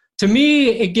 To me,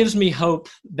 it gives me hope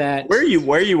that – Where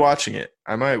are you watching it?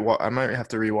 I might have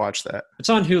to rewatch that. It's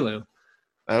on Hulu.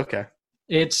 Okay.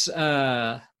 It's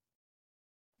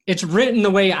written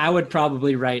the way I would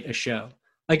probably write a show.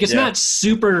 Like, it's not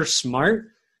super smart,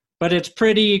 but it's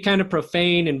pretty kind of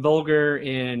profane and vulgar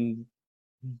and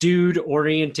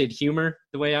dude-oriented humor,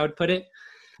 the way I would put it.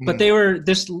 But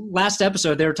this last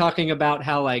episode, they were talking about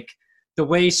how, like, the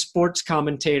way sports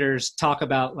commentators talk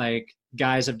about, like,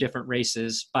 guys of different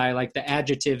races by, like, the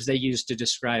adjectives they use to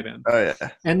describe him. Oh,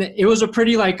 yeah. And it was a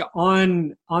pretty, like,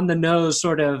 on the nose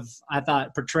sort of, I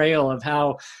thought, portrayal of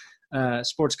how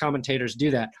sports commentators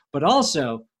do that. But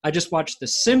also, I just watched The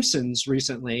Simpsons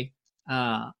recently,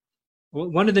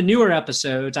 one of the newer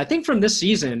episodes, I think from this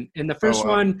season. And the first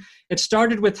one, it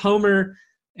started with Homer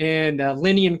and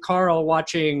Lenny and Carl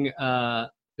watching, it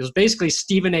was basically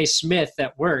Stephen A. Smith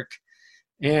at work.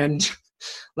 And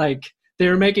like they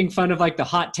were making fun of like the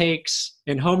hot takes,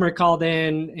 and Homer called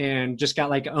in and just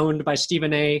got like owned by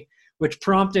Stephen A., which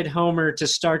prompted Homer to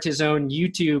start his own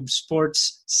YouTube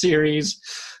sports series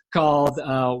called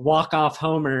Walk Off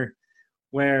Homer,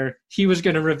 where he was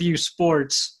going to review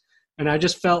sports. And I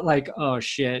just felt like, oh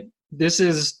shit,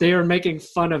 they are making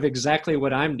fun of exactly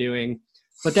what I'm doing.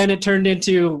 But then it turned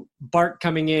into Bart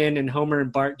coming in and Homer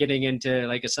and Bart getting into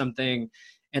like something,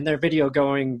 and their video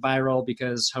going viral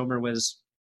because Homer was,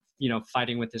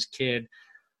 fighting with his kid.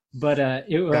 But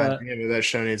that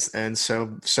show needs to end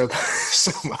so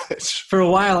much. For a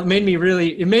while, it made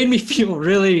me feel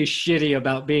really shitty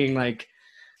about being like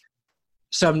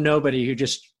some nobody who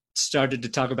just started to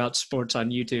talk about sports on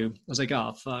YouTube. I was like,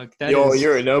 oh fuck,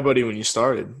 you're a nobody when you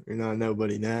started. You're not a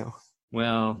nobody now.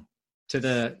 Well, to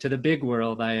the big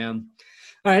world, I am.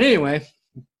 All right. Anyway,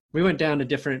 we went down a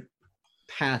different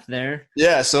path there.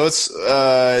 Yeah. So let's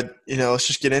let's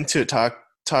just get into it. Talk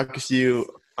a few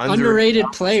underrated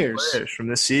players from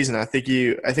this season. I think.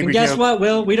 And guess what,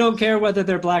 Will? We don't care whether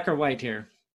they're black or white here.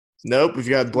 Nope. We've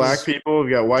got black people.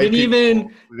 We've got white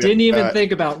people. Didn't even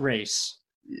think about race.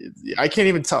 I can't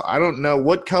even tell. I don't know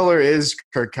what color is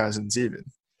Kirk Cousins even.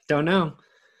 Don't know.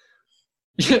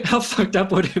 How fucked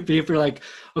up would it be if you're like,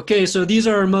 okay, so these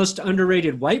are our most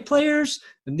underrated white players,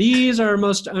 and these are our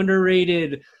most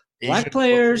underrated black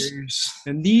players,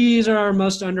 and these are our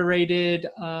most underrated.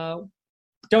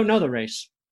 Don't know the race.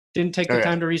 Didn't take the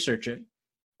time to research it.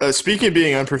 Speaking of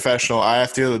being unprofessional, I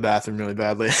have to go to the bathroom really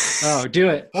badly. Oh, do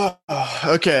it.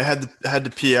 Okay, I had to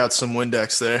pee out some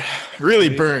Windex there. Really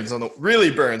burns on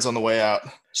the way out.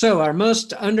 So our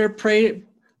most underpraised.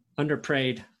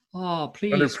 Oh,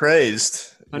 please.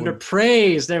 Underpraised.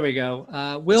 There we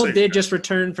go. Will did just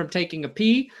return from taking a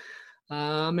pee,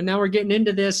 and now we're getting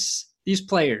into these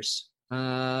players.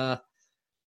 Do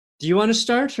you want to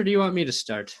start, or do you want me to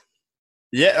start?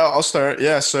 Yeah, I'll start.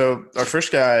 Yeah, so our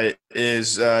first guy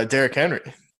is Derrick Henry.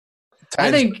 I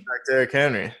Titans think, quarterback Derrick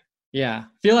Henry. yeah,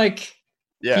 feel like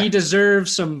he Yeah,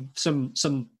 deserves some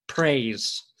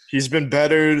praise. he's been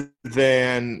better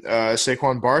than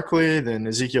Saquon Barkley, than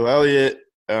Ezekiel Elliott.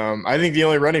 I think the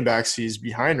only running backs he's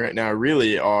behind right now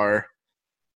really are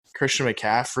Christian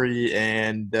McCaffrey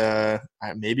and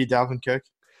maybe Dalvin Cook.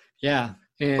 Yeah,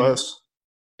 and Close.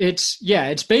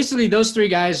 it's basically those three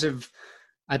guys have,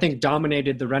 I think,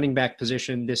 dominated the running back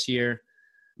position this year.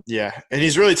 Yeah, and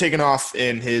he's really taken off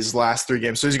in his last three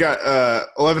games. So he's got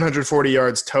 1,140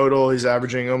 yards total. He's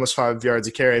averaging almost 5 yards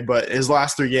a carry, but his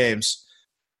last three games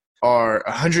are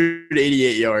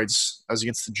 188 yards. That was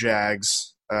against the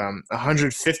Jags.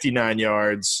 159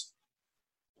 yards.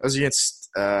 That was against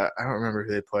I don't remember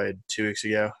who they played 2 weeks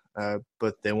ago,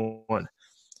 but they won.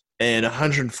 And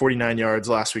 149 yards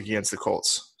last week against the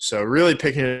Colts. So really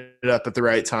picking it up at the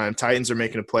right time. Titans are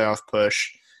making a playoff push.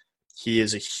 He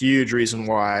is a huge reason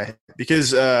why.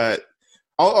 Because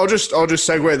I'll just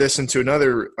segue this into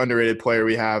another underrated player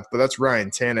we have, but that's Ryan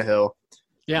Tannehill.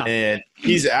 Yeah, And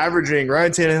Ryan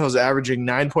Tannehill is averaging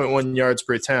 9.1 yards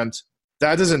per attempt.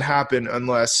 That doesn't happen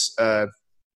unless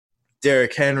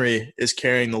Derrick Henry is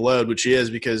carrying the load, which he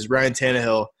is, because Ryan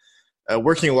Tannehill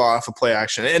working a lot off of play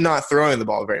action and not throwing the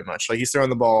ball very much. Like he's throwing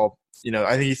the ball,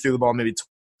 I think he threw the ball maybe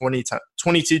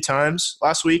 22 times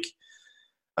last week.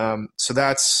 So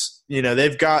that's,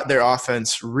 they've got their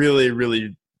offense really,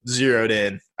 really zeroed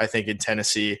in, I think, in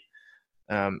Tennessee.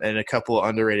 And a couple of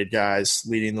underrated guys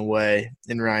leading the way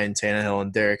in Ryan Tannehill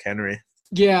and Derrick Henry.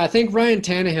 yeah, I think Ryan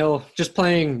Tannehill just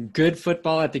playing good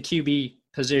football at the QB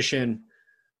position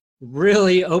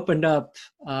really opened up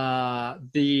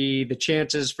the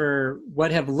chances for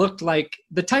what have looked like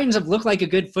the Titans have looked like a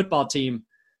good football team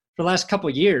for the last couple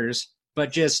of years,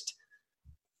 but just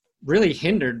really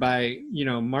hindered by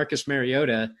Marcus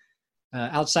Mariota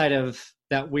outside of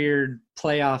that weird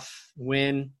playoff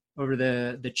win over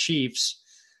the Chiefs.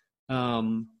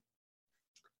 But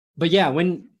yeah,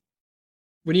 when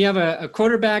you have a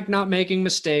quarterback not making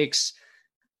mistakes,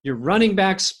 your running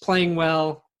backs playing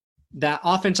well, that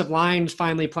offensive line's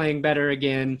finally playing better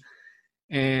again.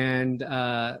 And,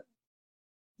 I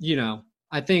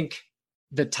think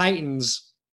the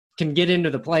Titans can get into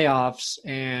the playoffs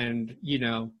and,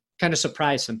 kind of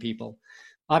surprise some people.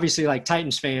 Obviously, like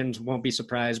Titans fans won't be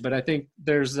surprised, but I think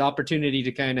there's the opportunity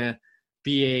to kind of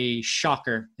be a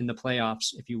shocker in the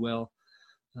playoffs, if you will.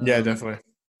 Yeah, definitely.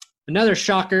 Another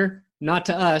shocker, not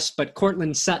to us, but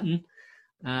Courtland Sutton.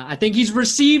 I think he's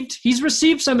received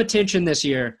some attention this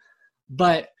year.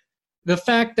 But the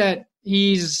fact that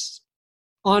he's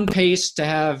on pace to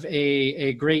have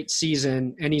a great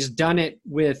season, and he's done it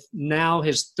with now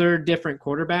his third different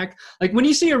quarterback. Like when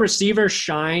you see a receiver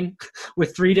shine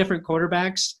with three different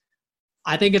quarterbacks,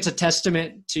 I think it's a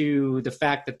testament to the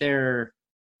fact that they're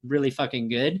really fucking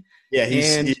good. Yeah,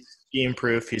 he's scheme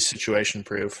proof. He's situation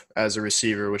proof as a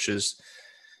receiver, which is,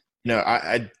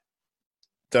 I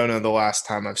don't know the last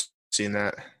time I've seen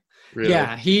that. Really.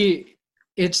 Yeah,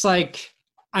 it's like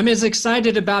I'm as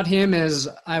excited about him as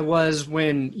I was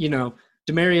when,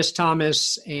 Demaryius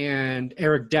Thomas and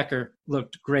Eric Decker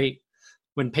looked great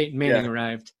when Peyton Manning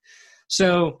arrived.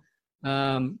 So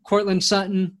Courtland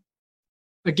Sutton,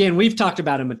 again, we've talked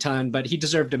about him a ton, but he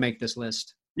deserved to make this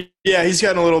list. Yeah, he's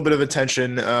gotten a little bit of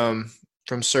attention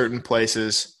from certain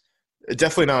places.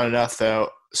 Definitely not enough, though.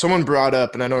 Someone brought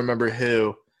up, and I don't remember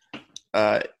who,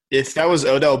 if that was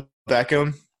Odell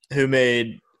Beckham who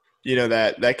made –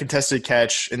 that contested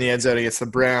catch in the end zone against the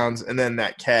Browns, and then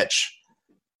that catch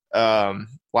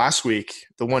last week,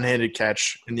 the one-handed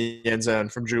catch in the end zone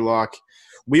from Drew Lock,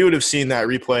 we would have seen that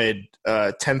replayed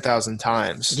 10,000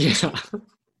 times. Yeah.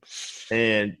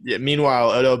 And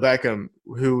meanwhile, Odell Beckham,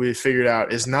 who we figured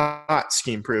out is not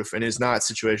scheme-proof and is not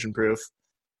situation-proof,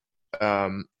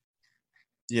 I'd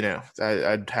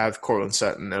have Courtland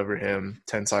Sutton over him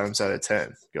 10 times out of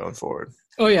 10 going forward.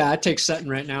 Oh, yeah, I'd take Sutton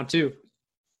right now too.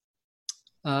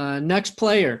 Next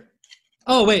player.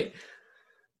 Oh, wait.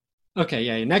 Okay,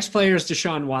 yeah. Next player is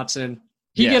Deshaun Watson.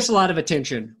 He gets a lot of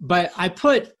attention, but I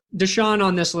put Deshaun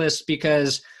on this list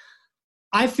because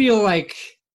I feel like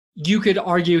you could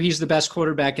argue he's the best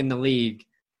quarterback in the league,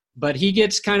 but he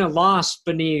gets kind of lost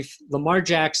beneath Lamar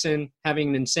Jackson having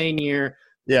an insane year,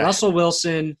 Russell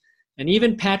Wilson, and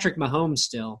even Patrick Mahomes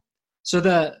still. So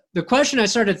the question I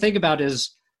started to think about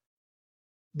is,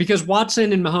 because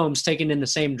Watson and Mahomes taken in the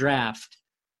same draft,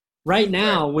 right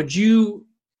now, would you,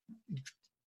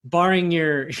 barring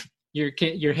your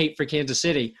hate for Kansas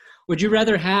City, would you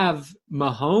rather have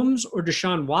Mahomes or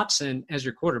Deshaun Watson as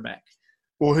your quarterback?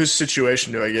 Well, whose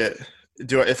situation do I get?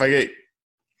 If I get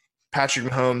Patrick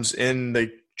Mahomes in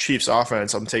the Chiefs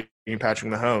offense, I'm taking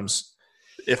Patrick Mahomes.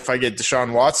 If I get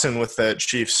Deshaun Watson with the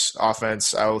Chiefs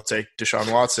offense, I will take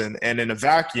Deshaun Watson. And in a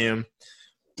vacuum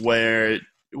where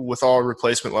with all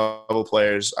replacement level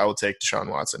players, I will take Deshaun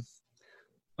Watson.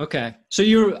 Okay. So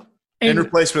you're – and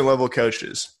replacement level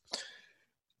coaches.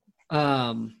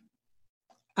 I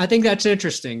think that's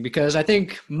interesting because I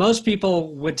think most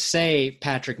people would say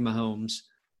Patrick Mahomes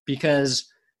because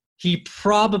he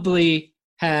probably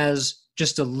has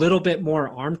just a little bit more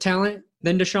arm talent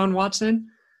than Deshaun Watson.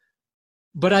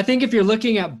 But I think if you're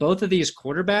looking at both of these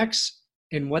quarterbacks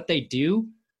and what they do,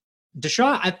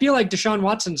 I feel like Deshaun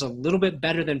Watson's a little bit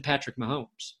better than Patrick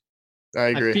Mahomes. I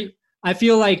agree. I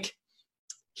feel like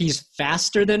he's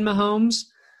faster than Mahomes.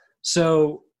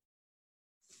 So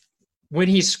when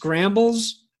he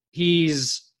scrambles,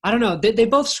 I don't know, they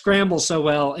both scramble so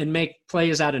well and make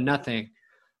plays out of nothing.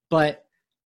 But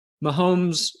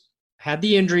Mahomes had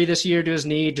the injury this year to his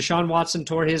knee. Deshaun Watson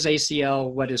tore his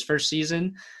ACL, his first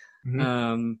season.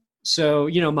 Mm-hmm. So,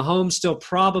 Mahomes still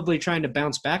probably trying to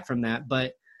bounce back from that.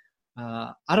 But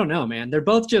I don't know, man. They're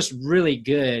both just really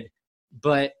good.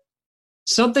 But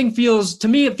to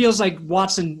me, it feels like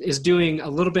Watson is doing a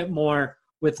little bit more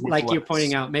with like less. You're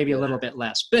pointing out, maybe a little bit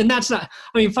less. But that's not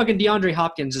 – fucking DeAndre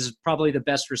Hopkins is probably the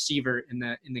best receiver in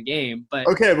the game. But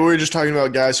okay, but we're just talking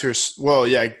about guys who are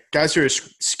 – guys who are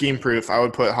scheme-proof. I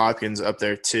would put Hopkins up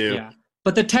there too. Yeah,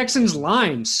 but the Texans'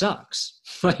 line sucks.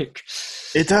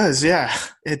 It does, yeah.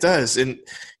 It does. And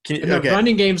the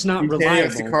running game's not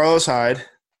reliable. You have Carlos Hyde.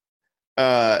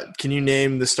 Can you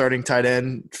name the starting tight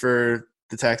end for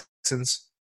the Texans?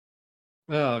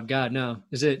 Oh, God, no.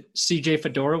 Is it C.J.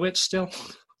 Fedorowicz still?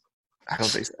 I don't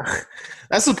think so.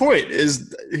 That's the point,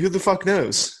 is who the fuck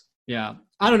knows? Yeah.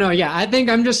 I don't know. Yeah, I think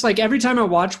I'm just every time I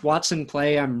watch Watson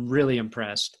play, I'm really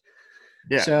impressed.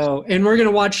 Yeah. So, and we're going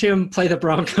to watch him play the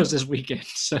Broncos this weekend.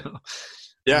 So,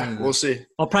 yeah, we'll see.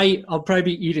 I'll probably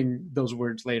be eating those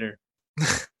words later.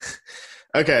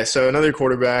 Okay, so another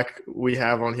quarterback we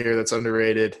have on here that's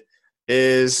underrated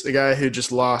is a guy who just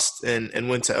lost and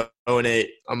went to 0-8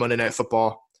 on Monday Night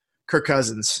Football, Kirk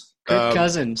Cousins.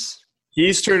 Cousins.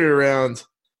 He's turned it around.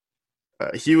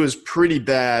 He was pretty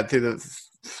bad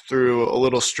through a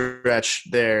little stretch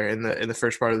there in the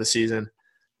first part of the season.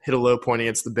 Hit a low point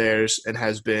against the Bears and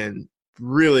has been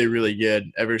really, really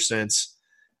good ever since.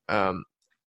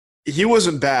 He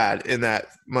wasn't bad in that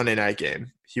Monday night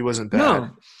game. He wasn't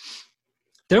bad.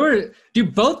 No.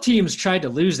 Both teams tried to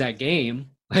lose that game.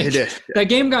 They did. That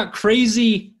game got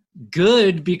crazy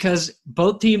good because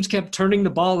both teams kept turning the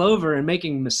ball over and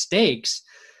making mistakes.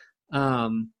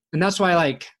 And that's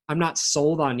why, I'm not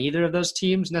sold on either of those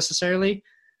teams necessarily.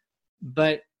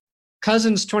 But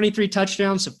Cousins, 23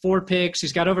 touchdowns to 4 picks.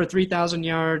 He's got over 3,000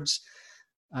 yards.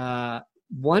 And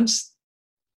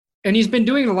he's been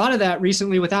doing a lot of that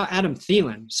recently without Adam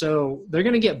Thielen. So they're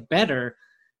going to get better.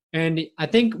 And I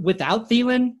think without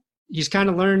Thielen, he's kind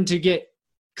of learned to get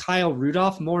Kyle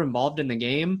Rudolph more involved in the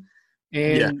game.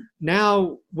 And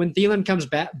now when Thielen comes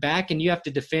back and you have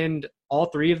to defend all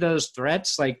 3 of those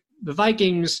threats, the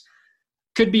Vikings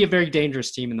could be a very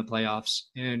dangerous team in the playoffs.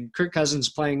 And Kirk Cousins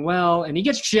playing well, and he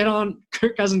gets shit on.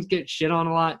 Kirk Cousins gets shit on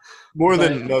a lot. More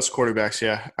than most quarterbacks,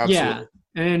 yeah, absolutely.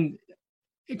 Yeah, and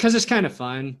because it's kind of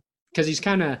fun, because he's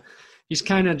kind of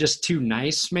just too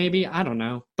nice, maybe. I don't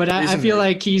know. But I feel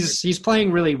like he's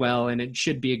playing really well, and it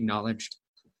should be acknowledged.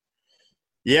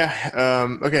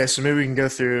 Yeah. Okay, so maybe we can go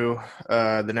through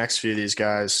the next few of these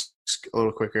guys a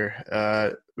little quicker.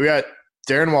 We got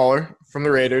Darren Waller from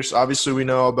the Raiders. Obviously, we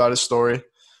know about his story.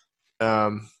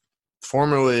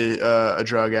 Formerly a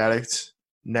drug addict,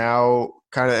 now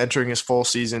kind of entering his full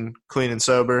season clean and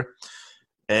sober.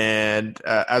 And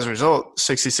as a result,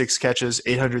 66 catches,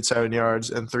 807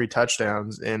 yards, and 3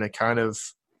 touchdowns in a kind of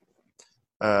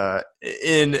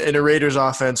in a Raiders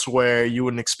offense where you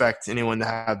wouldn't expect anyone to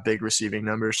have big receiving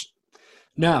numbers.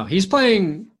 No, he's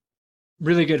playing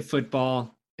really good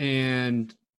football.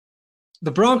 And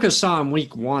the Broncos saw him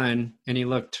week 1, and he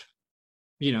looked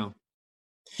elite.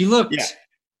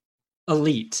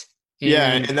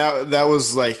 And that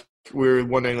was we were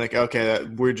wondering okay,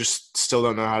 we just still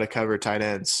don't know how to cover tight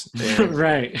ends.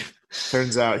 Right.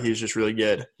 Turns out he's just really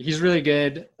good. He's really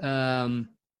good.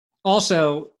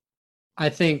 Also, I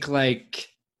think the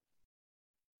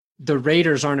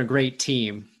Raiders aren't a great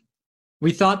team.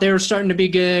 We thought they were starting to be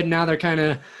good. Now they're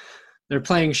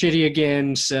playing shitty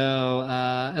again. So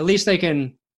at least they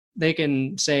can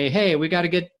say, hey, we got a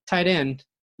good tight end.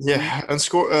 Yeah,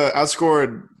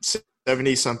 outscored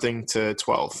 70-something to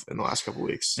 12 in the last couple of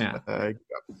weeks. Yeah. And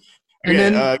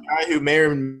then a guy who may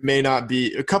or may not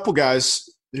be – a couple guys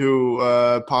who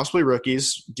possibly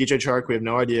rookies. DJ Chark, we have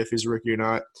no idea if he's a rookie or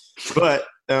not. But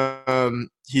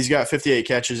he's got 58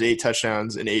 catches, 8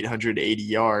 touchdowns, and 880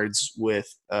 yards with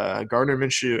Gardner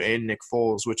Minshew and Nick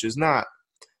Foles, which is not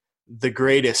the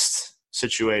greatest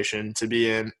situation to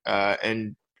be in.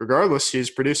 And regardless, he's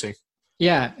producing.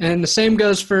 Yeah, and the same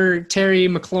goes for Terry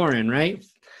McLaurin, right?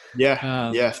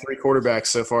 Yeah, 3 quarterbacks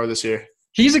so far this year.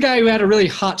 He's a guy who had a really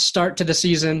hot start to the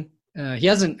season. He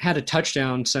hasn't had a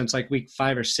touchdown since like week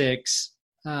 5 or 6.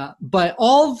 But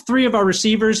all 3 of our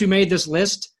receivers who made this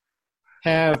list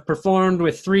have performed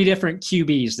with 3 different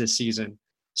QBs this season.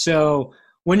 So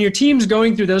when your team's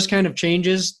going through those kind of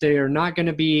changes, they're not going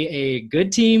to be a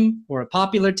good team or a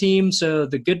popular team. So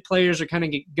the good players are kind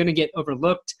of going to get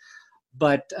overlooked.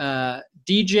 But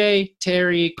DJ,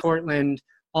 Terry, Cortland,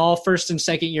 all first and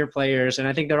second year players, and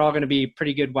I think they're all going to be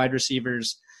pretty good wide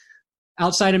receivers.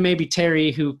 Outside of maybe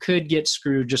Terry, who could get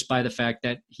screwed just by the fact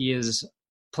that he is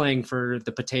playing for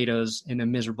the potatoes in a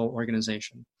miserable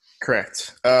organization.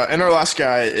 Correct. And our last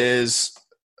guy is,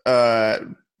 I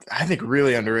think,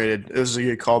 really underrated. This is a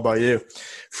good call by you.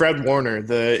 Fred Warner,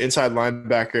 the inside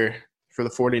linebacker for the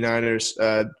 49ers.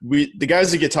 The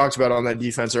guys that get talked about on that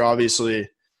defense are obviously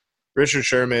Richard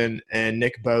Sherman and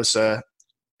Nick Bosa.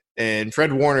 And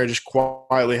Fred Warner just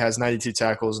quietly has 92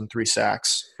 tackles and 3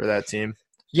 sacks for that team.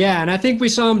 Yeah, and I think we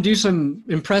saw him do some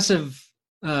impressive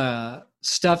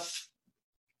stuff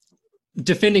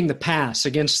defending the pass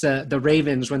against the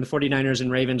Ravens when the 49ers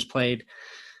and Ravens played.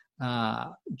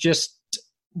 Just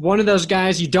one of those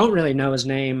guys you don't really know his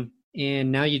name,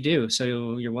 and now you do,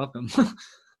 so you're welcome.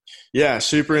 Yeah,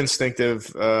 super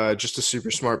instinctive, just a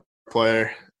super smart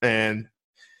player. And,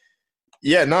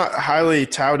 yeah, not highly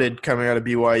touted coming out of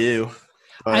BYU.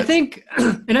 I think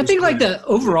like the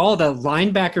overall, the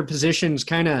linebacker position's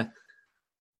kind of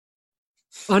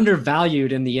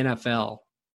undervalued in the NFL.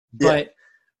 But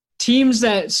teams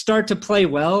that start to play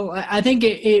well, I think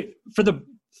it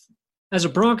as a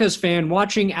Broncos fan,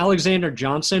 watching Alexander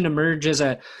Johnson emerge as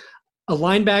a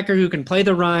linebacker who can play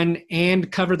the run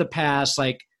and cover the pass,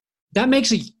 like that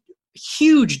makes a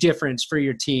huge difference for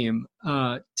your team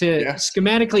to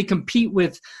schematically compete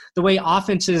with the way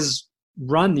offenses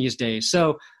run these days.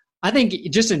 So I think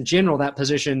just in general, that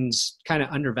position's kind of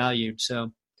undervalued.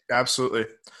 So absolutely.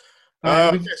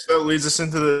 So that leads us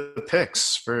into the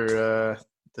picks for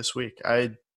this week.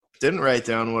 I didn't write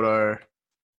down what our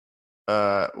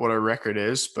record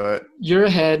is, but you're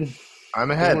ahead.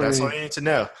 I'm ahead. That's all you need to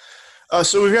know.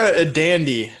 So we've got a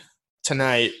dandy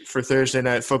tonight for Thursday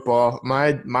Night Football.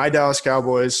 My Dallas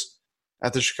Cowboys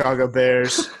at the Chicago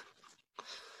Bears.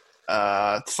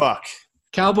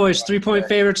 Cowboys 3-point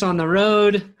favorites on the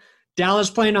road. Dallas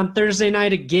playing on Thursday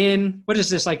night again. What is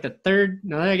this, like the third?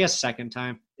 No, I guess second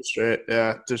time. Straight,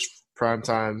 yeah. Just prime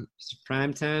time.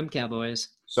 Prime time Cowboys.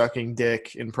 Sucking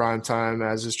dick in prime time,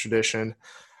 as is tradition.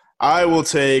 I will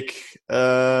take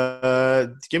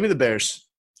give me the Bears.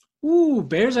 Ooh,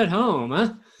 Bears at home,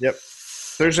 huh? Yep.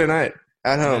 Thursday night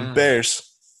at home, Bears.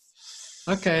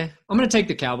 Okay. I'm going to take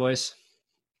the Cowboys.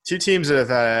 2 teams that have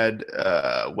had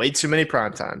way too many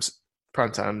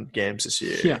primetime games this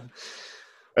year. Yeah.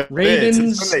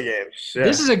 Ravens. Sunday games. Yeah.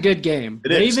 This is a good game.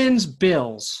 Ravens,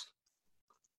 Bills.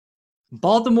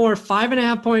 Baltimore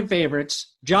 5.5-point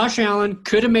favorites. Josh Allen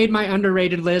could have made my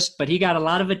underrated list, but he got a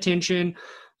lot of attention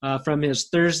from his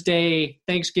Thursday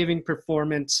Thanksgiving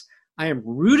performance. I am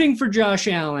rooting for Josh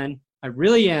Allen. I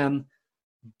really am.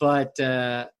 But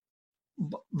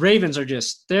Ravens are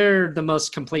they're the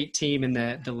most complete team in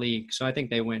the league. So I think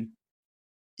they win.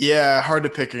 Yeah, hard to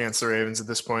pick against the Ravens at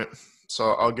this point.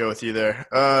 So I'll go with you there.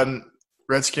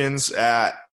 Redskins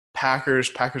at Packers.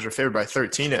 Packers are favored by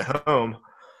 13 at home.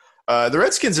 The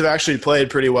Redskins have actually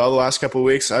played pretty well the last couple of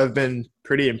weeks. I've been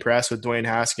pretty impressed with Dwayne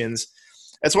Haskins.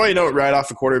 That's why you don't write off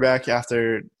a quarterback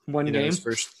after one game. His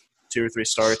first 2 or 3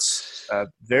 starts.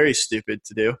 Very stupid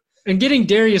to do. And getting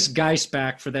Darius Geis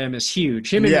back for them is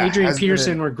huge. Him and Adrian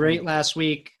Peterson were great last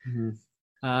week.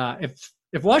 Mm-hmm.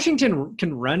 If Washington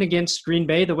can run against Green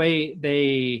Bay the way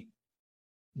they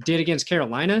did against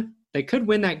Carolina, they could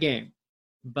win that game.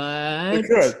 But they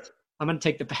could. I'm going to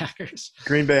take the Packers.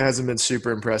 Green Bay hasn't been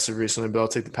super impressive recently, but I'll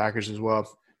take the Packers as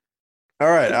well. All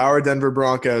right, our Denver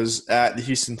Broncos at the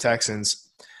Houston Texans.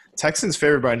 Texans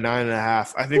favored by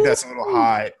 9.5. I think that's a little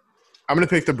high. I'm going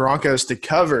to pick the Broncos to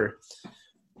cover,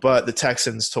 but the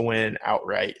Texans to win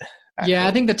outright. Yeah,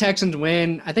 I think the Texans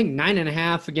win. I think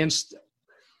 9.5 against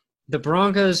the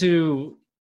Broncos, who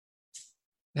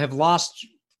have lost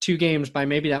 2 games by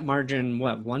maybe that margin,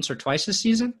 once or twice this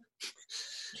season?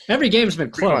 Every game's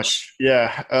been close.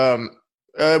 Yeah.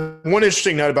 One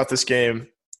interesting note about this game,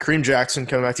 Kareem Jackson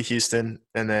coming back to Houston,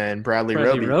 and then Bradley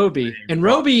Roby. And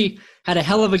Roby had a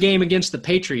hell of a game against the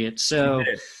Patriots. So,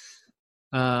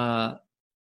 oh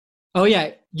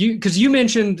yeah, because you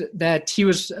mentioned that he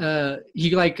was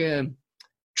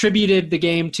tributed the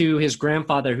game to his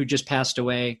grandfather who just passed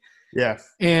away. Yeah.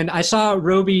 And I saw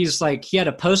Roby's he had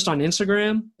a post on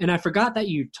Instagram, and I forgot that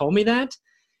you told me that.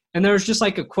 And there was just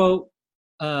a quote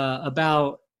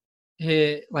about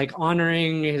his,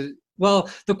 honoring his.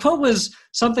 Well, the quote was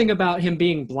something about him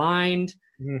being blind,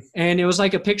 and it was a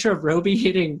picture of Roby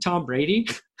hitting Tom Brady.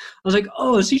 I was like,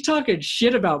 oh, is he talking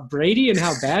shit about Brady and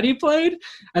how bad he played?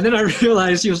 And then I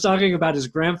realized he was talking about his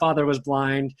grandfather was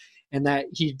blind and that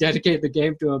he dedicated the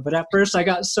game to him. But at first I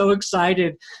got so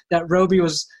excited that Roby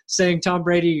was saying Tom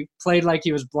Brady played like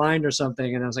he was blind or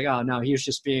something. And I was like, oh, no, he was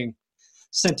just being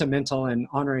sentimental and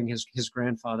honoring his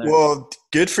grandfather. Well,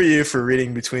 good for you for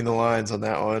reading between the lines on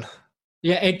that one.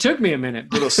 Yeah, it took me a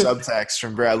minute. Little subtext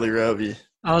from Bradley Roby.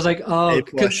 I was like, oh.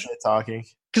 Talking.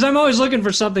 Because I'm always looking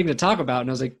for something to talk about. And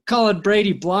I was like, calling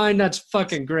Brady blind, that's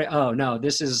fucking great. Oh, no,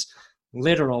 this is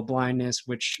literal blindness,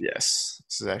 which. Yes.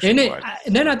 This is actually blind.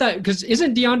 And then I thought, because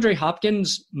isn't DeAndre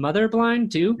Hopkins' mother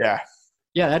blind too? Yeah.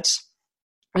 Yeah, that's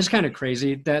kind of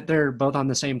crazy that they're both on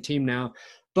the same team now.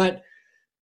 But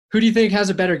who do you think has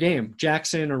a better game,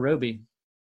 Jackson or Roby?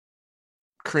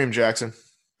 Kareem Jackson.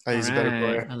 I think he's a better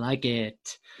player. I like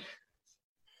it.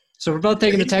 So we're both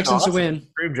taking the Texans to win.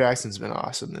 Kareem Jackson's been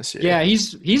awesome this year. Yeah,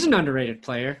 he's an underrated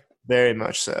player. Very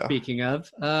much so. Speaking of.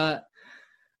 And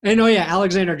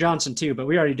Alexander Johnson too, but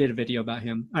we already did a video about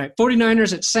him. All right,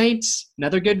 49ers at Saints.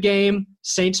 Another good game.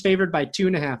 Saints favored by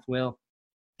 2.5, Will.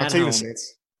 I'll take the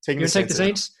Saints. You're going to take the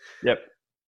Saints? Yep.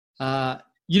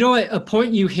 You know what? A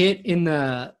point you hit in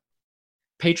the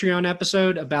Patreon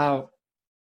episode about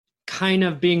kind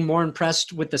of being more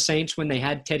impressed with the Saints when they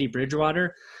had Teddy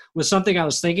Bridgewater was something I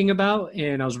was thinking about,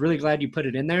 and I was really glad you put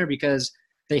it in there because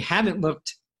they haven't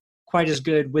looked quite as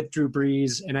good with Drew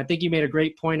Brees, and I think you made a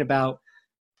great point about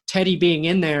Teddy being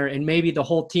in there and maybe the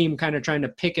whole team kind of trying to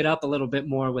pick it up a little bit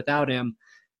more without him.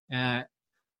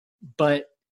 But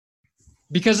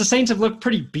because the Saints have looked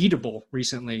pretty beatable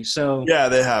recently. So yeah,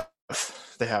 they have.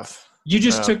 You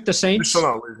just took the Saints? They're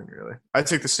still not losing, really. I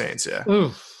took the Saints, yeah.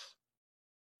 Ooh.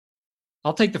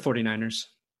 I'll take the 49ers.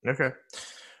 Okay.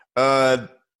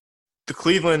 The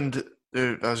Cleveland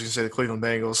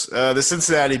Bengals. The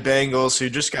Cincinnati Bengals, who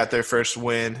just got their first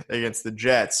win against the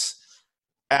Jets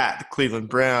at the Cleveland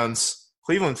Browns.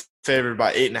 Cleveland favored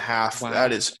by 8.5. Wow.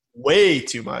 That is way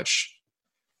too much,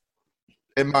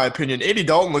 in my opinion. Andy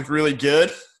Dalton looked really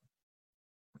good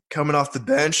coming off the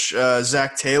bench.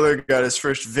 Zach Taylor got his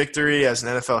first victory as an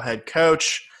NFL head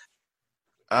coach.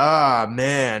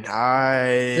 Man,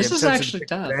 this is actually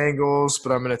tough. The Bengals,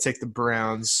 but I'm going to take the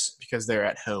Browns because they're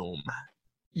at home.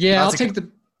 Yeah, I'll take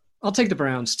the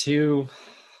Browns too.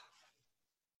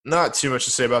 Not too much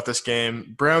to say about this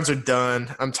game. Browns are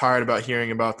done. I'm tired about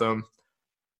hearing about them.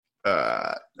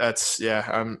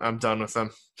 I'm done with them.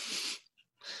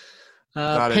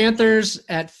 Panthers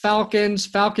at Falcons.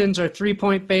 Falcons are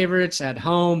 3-point favorites at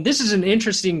home. This is an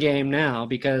interesting game now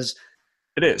because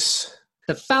it is.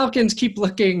 The Falcons keep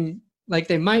looking like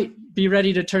they might be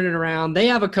ready to turn it around. They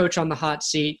have a coach on the hot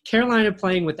seat. Carolina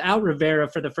playing without Rivera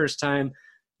for the first time.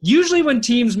 Usually when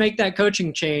teams make that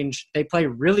coaching change, they play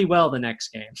really well the next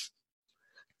game.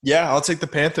 Yeah, I'll take the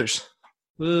Panthers.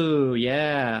 Ooh,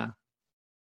 yeah.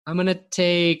 I'm going to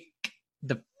take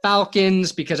the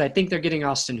Falcons because I think they're getting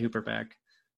Austin Hooper back.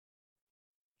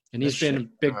 And he's been a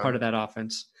big part of that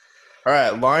offense. All right,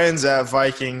 Lions at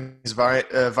Vikings.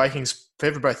 Vikings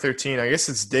favored by 13. I guess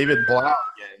it's David Blau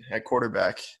again at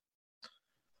quarterback.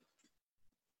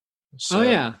 So, oh,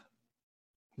 yeah.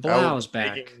 Blau's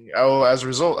back. As a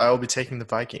result, I will be taking the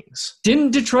Vikings.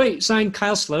 Didn't Detroit sign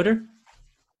Kyle Sloter?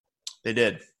 They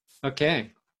did.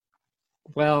 Okay.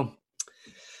 Well,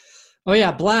 oh,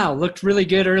 yeah, Blau looked really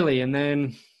good early, and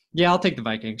then, yeah, I'll take the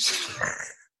Vikings.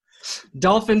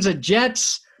 Dolphins at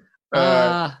Jets.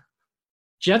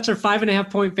 Jets are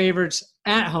 5.5-point favorites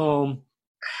at home.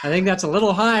 I think that's a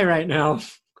little high right now.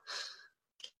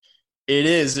 It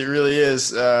is. It really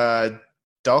is.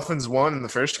 Dolphins won in the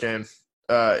first game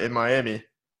in Miami.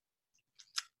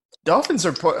 Dolphins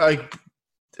are like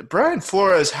Brian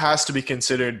Flores has to be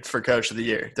considered for Coach of the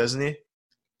Year, doesn't he?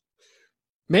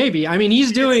 Maybe. I mean,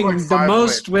 he's doing the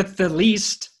most with the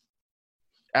least.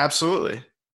 Absolutely.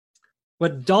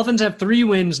 But Dolphins have 3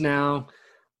 wins now.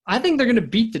 I think they're going to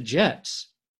beat the Jets.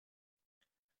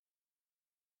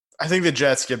 I think the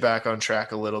Jets get back on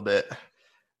track a little bit.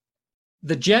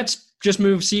 The Jets just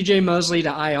moved C.J. Mosley to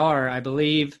IR, I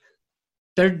believe.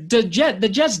 The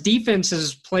Jets' defense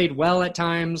has played well at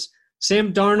times.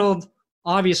 Sam Darnold,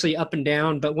 obviously up and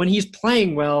down, but when he's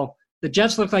playing well, the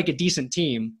Jets look like a decent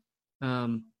team. I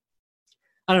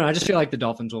don't know. I just feel like the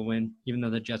Dolphins will win, even though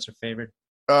the Jets are favored.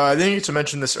 I didn't get to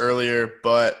mention this earlier,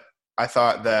 but I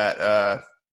thought that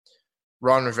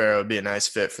Ron Rivera would be a nice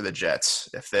fit for the Jets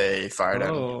if they fired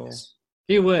him.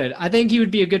 He would. I think he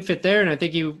would be a good fit there, and I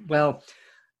think he would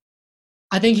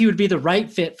be the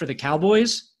right fit for the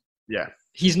Cowboys. Yeah.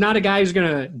 He's not a guy who's going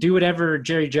to do whatever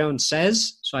Jerry Jones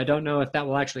says, so I don't know if that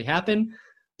will actually happen.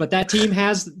 But that team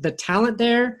has the talent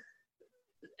there,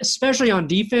 especially on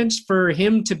defense, for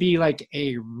him to be like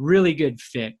a really good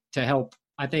fit to help,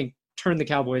 I think, turn the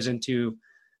Cowboys into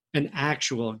an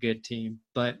actual good team.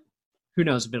 But who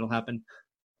knows if it'll happen.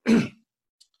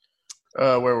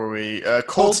 Where were we?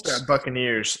 Colts at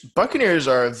Buccaneers. Buccaneers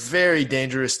are a very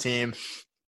dangerous team.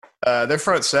 Their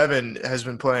front seven has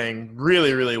been playing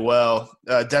really, really well.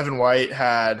 Devin White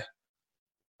had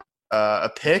a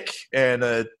pick and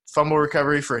a fumble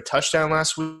recovery for a touchdown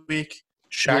last week.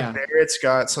 Shaq Barrett's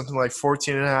got something like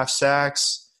 14 and a half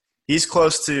sacks. He's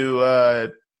close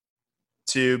to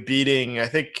beating, I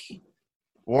think,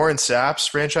 Warren Sapp's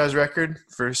franchise record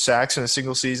for sacks in a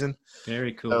single season.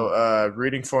 Very cool. So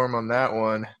rooting for him on that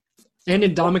one. And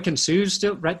Ndamukong Suh's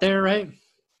still right there, right?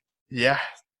 Yeah,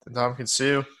 Ndamukong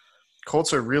Suh.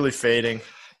 Colts are really fading.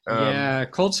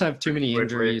 Colts have too many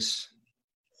injuries.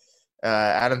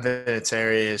 Adam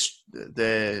Vinatieri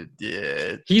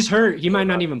he's hurt. He might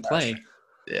not even play.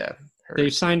 Yeah.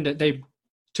 Hurt. They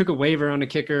took a waiver on a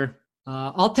kicker.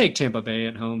 I'll take Tampa Bay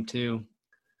at home too.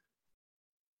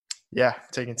 Yeah,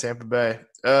 taking Tampa Bay.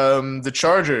 The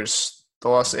Chargers, the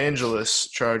Los Angeles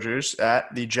Chargers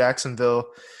at the Jacksonville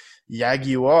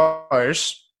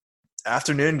Jaguars.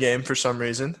 Afternoon game for some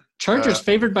reason. Chargers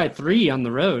favored by 3 on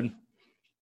the road.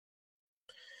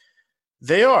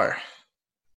 They are.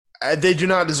 They do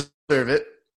not deserve it.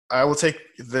 I will take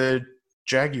the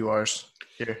Jaguars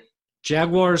here.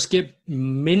 Jaguars get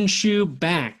Minshew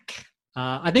back.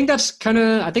 I think that's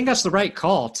the right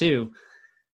call too.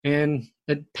 And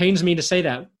it pains me to say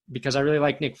that because I really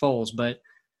like Nick Foles, but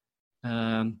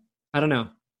I don't know.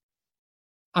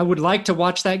 I would like to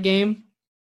watch that game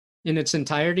in its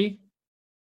entirety,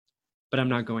 but I'm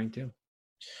not going to.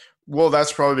 Well,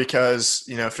 that's probably because,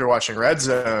 if you're watching Red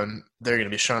Zone, they're going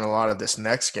to be showing a lot of this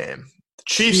next game. The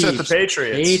Chiefs at the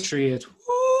Patriots.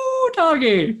 Woo,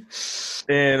 doggy.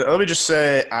 And let me just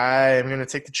say, I am going to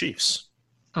take the Chiefs.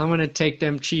 I'm going to take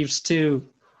them Chiefs too.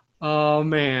 Oh,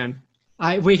 man.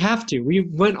 We have to. We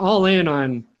went all in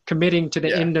on committing to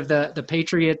the end of the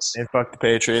Patriots. And fuck the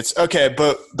Patriots. Okay,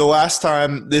 but the last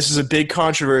time, this is a big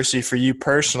controversy for you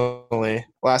personally,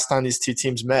 last time these two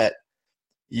teams met,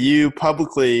 you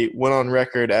publicly went on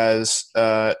record as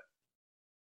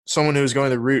someone who was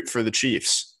going to root for the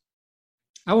Chiefs.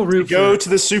 I will root go to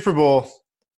the Super Bowl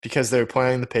because they're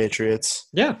playing the Patriots.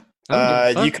 Yeah.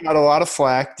 You got a lot of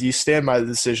flack. Do you stand by the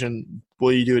decision?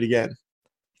 Will you do it again?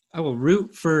 I will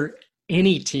root for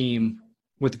any team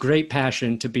with great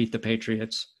passion to beat the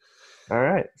Patriots. All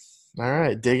right.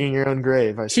 Digging your own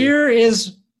grave, I see. Here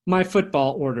is my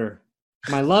football order.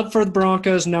 My love for the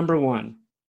Broncos, number 1.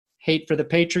 Hate for the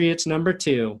Patriots, number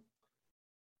 2.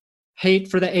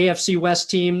 Hate for the AFC West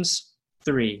teams,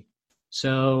 3.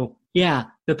 So, yeah,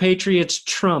 the Patriots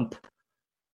trump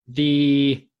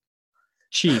the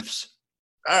Chiefs.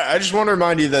 I just want to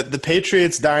remind you that the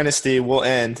Patriots dynasty will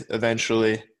end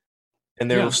eventually,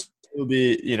 and there will still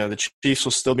be, the Chiefs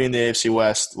will still be in the AFC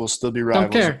West. We'll still be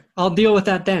rivals. Don't care. I'll deal with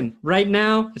that then. Right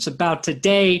now, it's about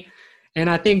today, and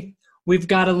I think we've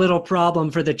got a little problem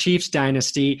for the Chiefs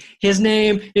dynasty. His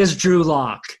name is Drew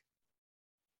Lock.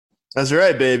 That's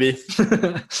right, baby.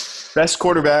 Best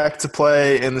quarterback to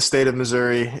play in the state of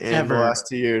Missouri in the last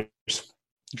 2 years.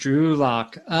 Drew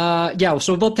Lock.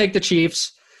 So we'll take the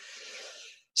Chiefs.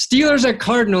 Steelers at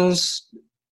Cardinals.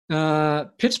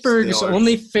 Pittsburgh's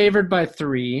only favored by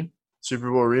 3.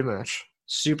 Super Bowl rematch.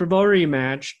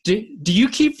 Do you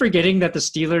keep forgetting that the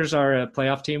Steelers are a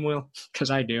playoff team, Will?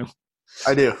 Because I do.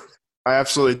 I do. I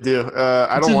absolutely do.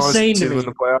 I don't want to see them in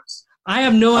the playoffs. I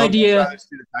have no idea.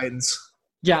 The Titans.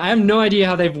 Yeah, I have no idea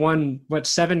how they've won,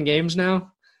 7 games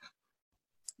now?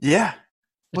 Yeah.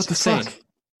 What the fuck?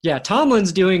 Yeah,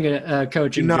 Tomlin's doing a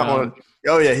coaching job.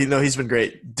 He's been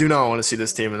great. Do not want to see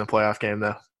this team in the playoff game,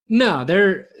 though. No,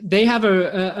 they have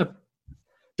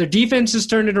their defense has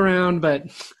turned it around, but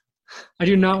I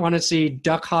do not want to see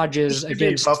Duck Hodges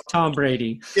against Tom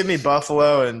Brady. Give me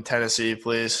Buffalo and Tennessee,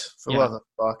 please. For the love of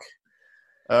fuck.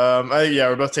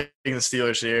 We're both taking the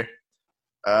Steelers here.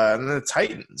 And then the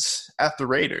Titans at the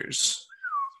Raiders.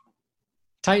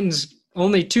 Titans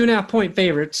only 2.5-point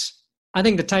favorites. I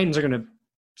think the Titans are going to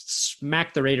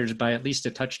smack the Raiders by at least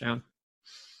a touchdown.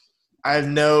 I have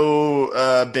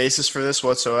no basis for this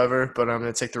whatsoever, but I'm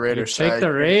going to take the Raiders. Take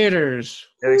the Raiders.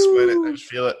 Can't explain it. I just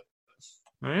feel it.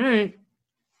 All right.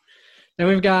 Then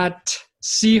we've got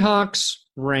Seahawks,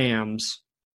 Rams.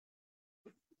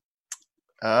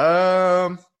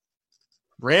 Ram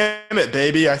it,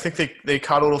 baby. I think they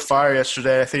caught a little fire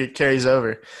yesterday. I think it carries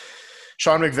over.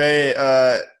 Sean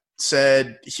McVay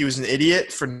said he was an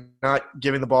idiot for not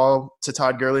giving the ball to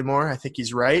Todd Gurley more. I think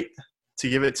he's right to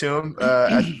give it to him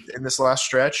in this last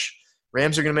stretch.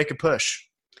 Rams are going to make a push.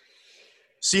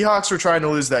 Seahawks were trying to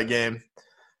lose that game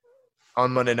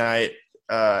on Monday night.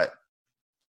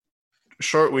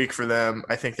 Short week for them.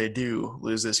 I think they do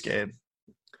lose this game.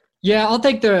 Yeah, I'll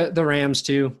take the Rams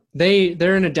too.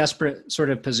 They're in a desperate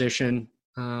sort of position.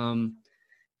 And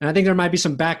I think there might be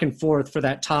some back and forth for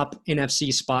that top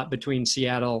NFC spot between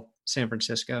Seattle, San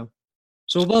Francisco.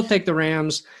 So we'll both take the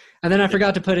Rams. And then I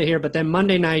forgot to put it here, but then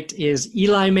Monday night is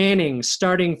Eli Manning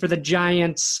starting for the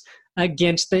Giants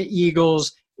against the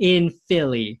Eagles in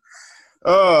Philly.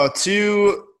 Oh,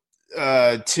 two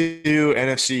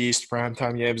NFC East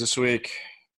primetime games this week.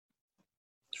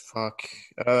 Fuck.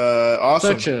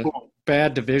 Awesome. Such a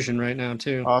bad division right now,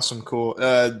 too. Awesome, cool.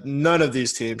 None of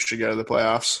these teams should go to the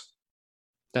playoffs.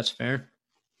 That's fair.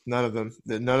 None of them.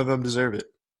 None of them deserve it.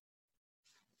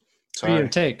 Who are you going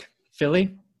to take?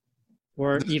 Philly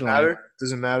or Eli?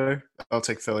 Doesn't matter. I'll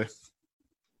take Philly.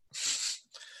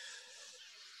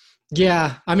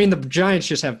 Yeah, I mean, the Giants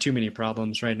just have too many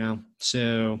problems right now.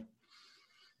 So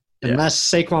unless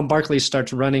Saquon Barkley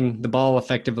starts running the ball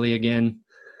effectively again,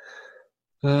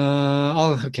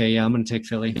 I'm going to take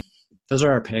Philly. Those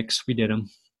are our picks. We did them.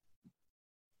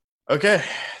 Okay,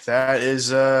 that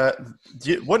is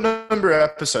what number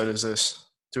episode is this?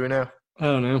 Do we know? I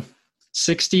don't know.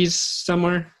 60s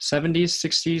somewhere? 70s,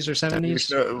 60s, or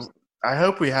 70s? I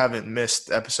hope we haven't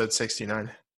missed episode 69.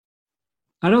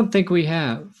 I don't think we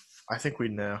have. I think we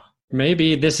know.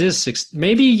 Maybe this is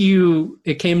maybe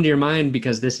it came to your mind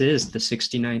because this is the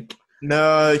 69th.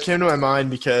 No, it came to my mind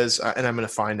because, and I'm going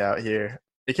to find out here.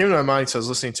 It came to my mind because I was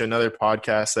listening to another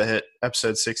podcast that hit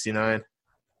episode 69.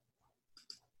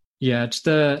 Yeah, it's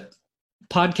the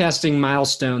podcasting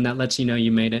milestone that lets you know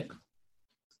you made it.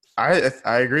 I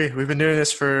agree. We've been doing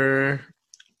this for,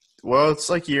 it's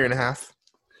like a year and a half.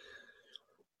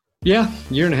 Yeah,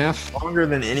 year and a half. Longer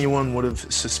than anyone would have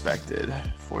suspected,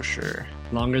 for sure.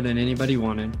 Longer than anybody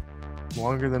wanted.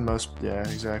 Longer than most, yeah,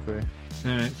 exactly.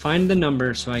 All right, find the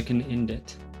number so I can end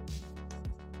it.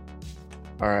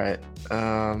 All right.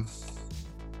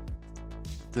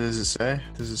 Does it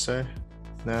say?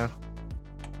 No.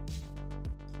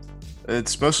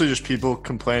 It's mostly just people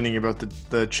complaining about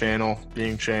the channel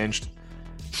being changed.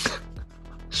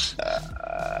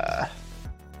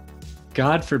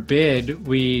 God forbid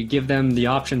we give them the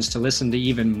options to listen to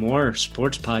even more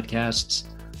sports podcasts.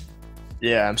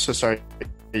 Yeah, I'm so sorry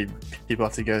people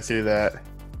have to go through that.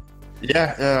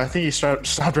 Yeah, I think you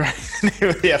stopped writing the name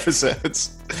of the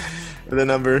episodes. The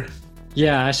number.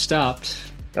 Yeah, I stopped.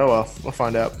 Oh, well, we'll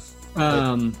find out.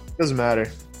 It doesn't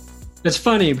matter. It's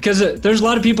funny because there's a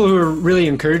lot of people who are really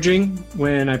encouraging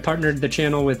when I partnered the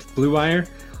channel with Blue Wire.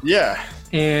 Yeah.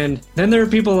 And then there are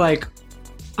people like,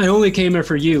 I only came here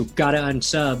for you, gotta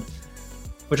unsub.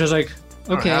 Which I was like,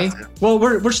 okay. Well,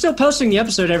 we're still posting the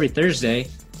episode every Thursday.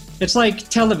 It's like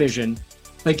television.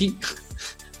 Like,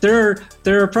 there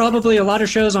are probably a lot of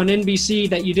shows on NBC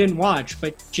that you didn't watch,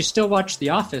 but you still watched The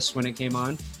Office when it came on.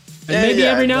 And maybe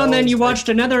every now and then you watched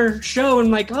another show and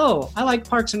like, oh, I like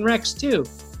Parks and Recs too.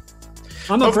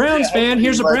 I'm a Browns fan.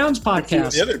 Here's a Browns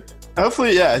podcast.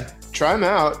 Hopefully, try them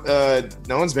out.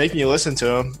 No one's making you listen to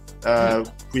them.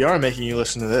 We are making you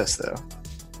listen to this, though.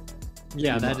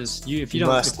 Yeah, that is you. If you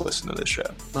must listen to this show,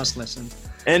 must listen.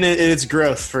 And it's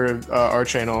growth for our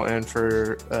channel and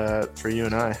for you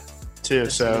and I too.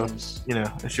 Yes, so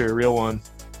if you're a real one,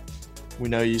 we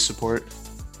know you support.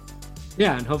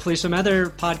 Yeah, and hopefully some other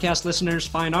podcast listeners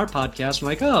find our podcast and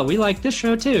like, oh, we like this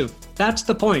show too. That's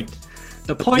the point.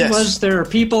 The point was there are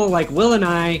people like Will and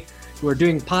I who are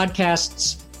doing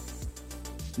podcasts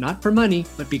not for money,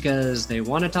 but because they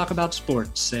want to talk about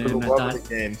sports. And I thought,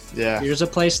 here's a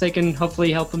place they can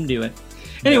hopefully help them do it.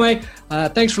 Anyway,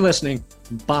 thanks for listening.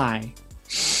 Bye.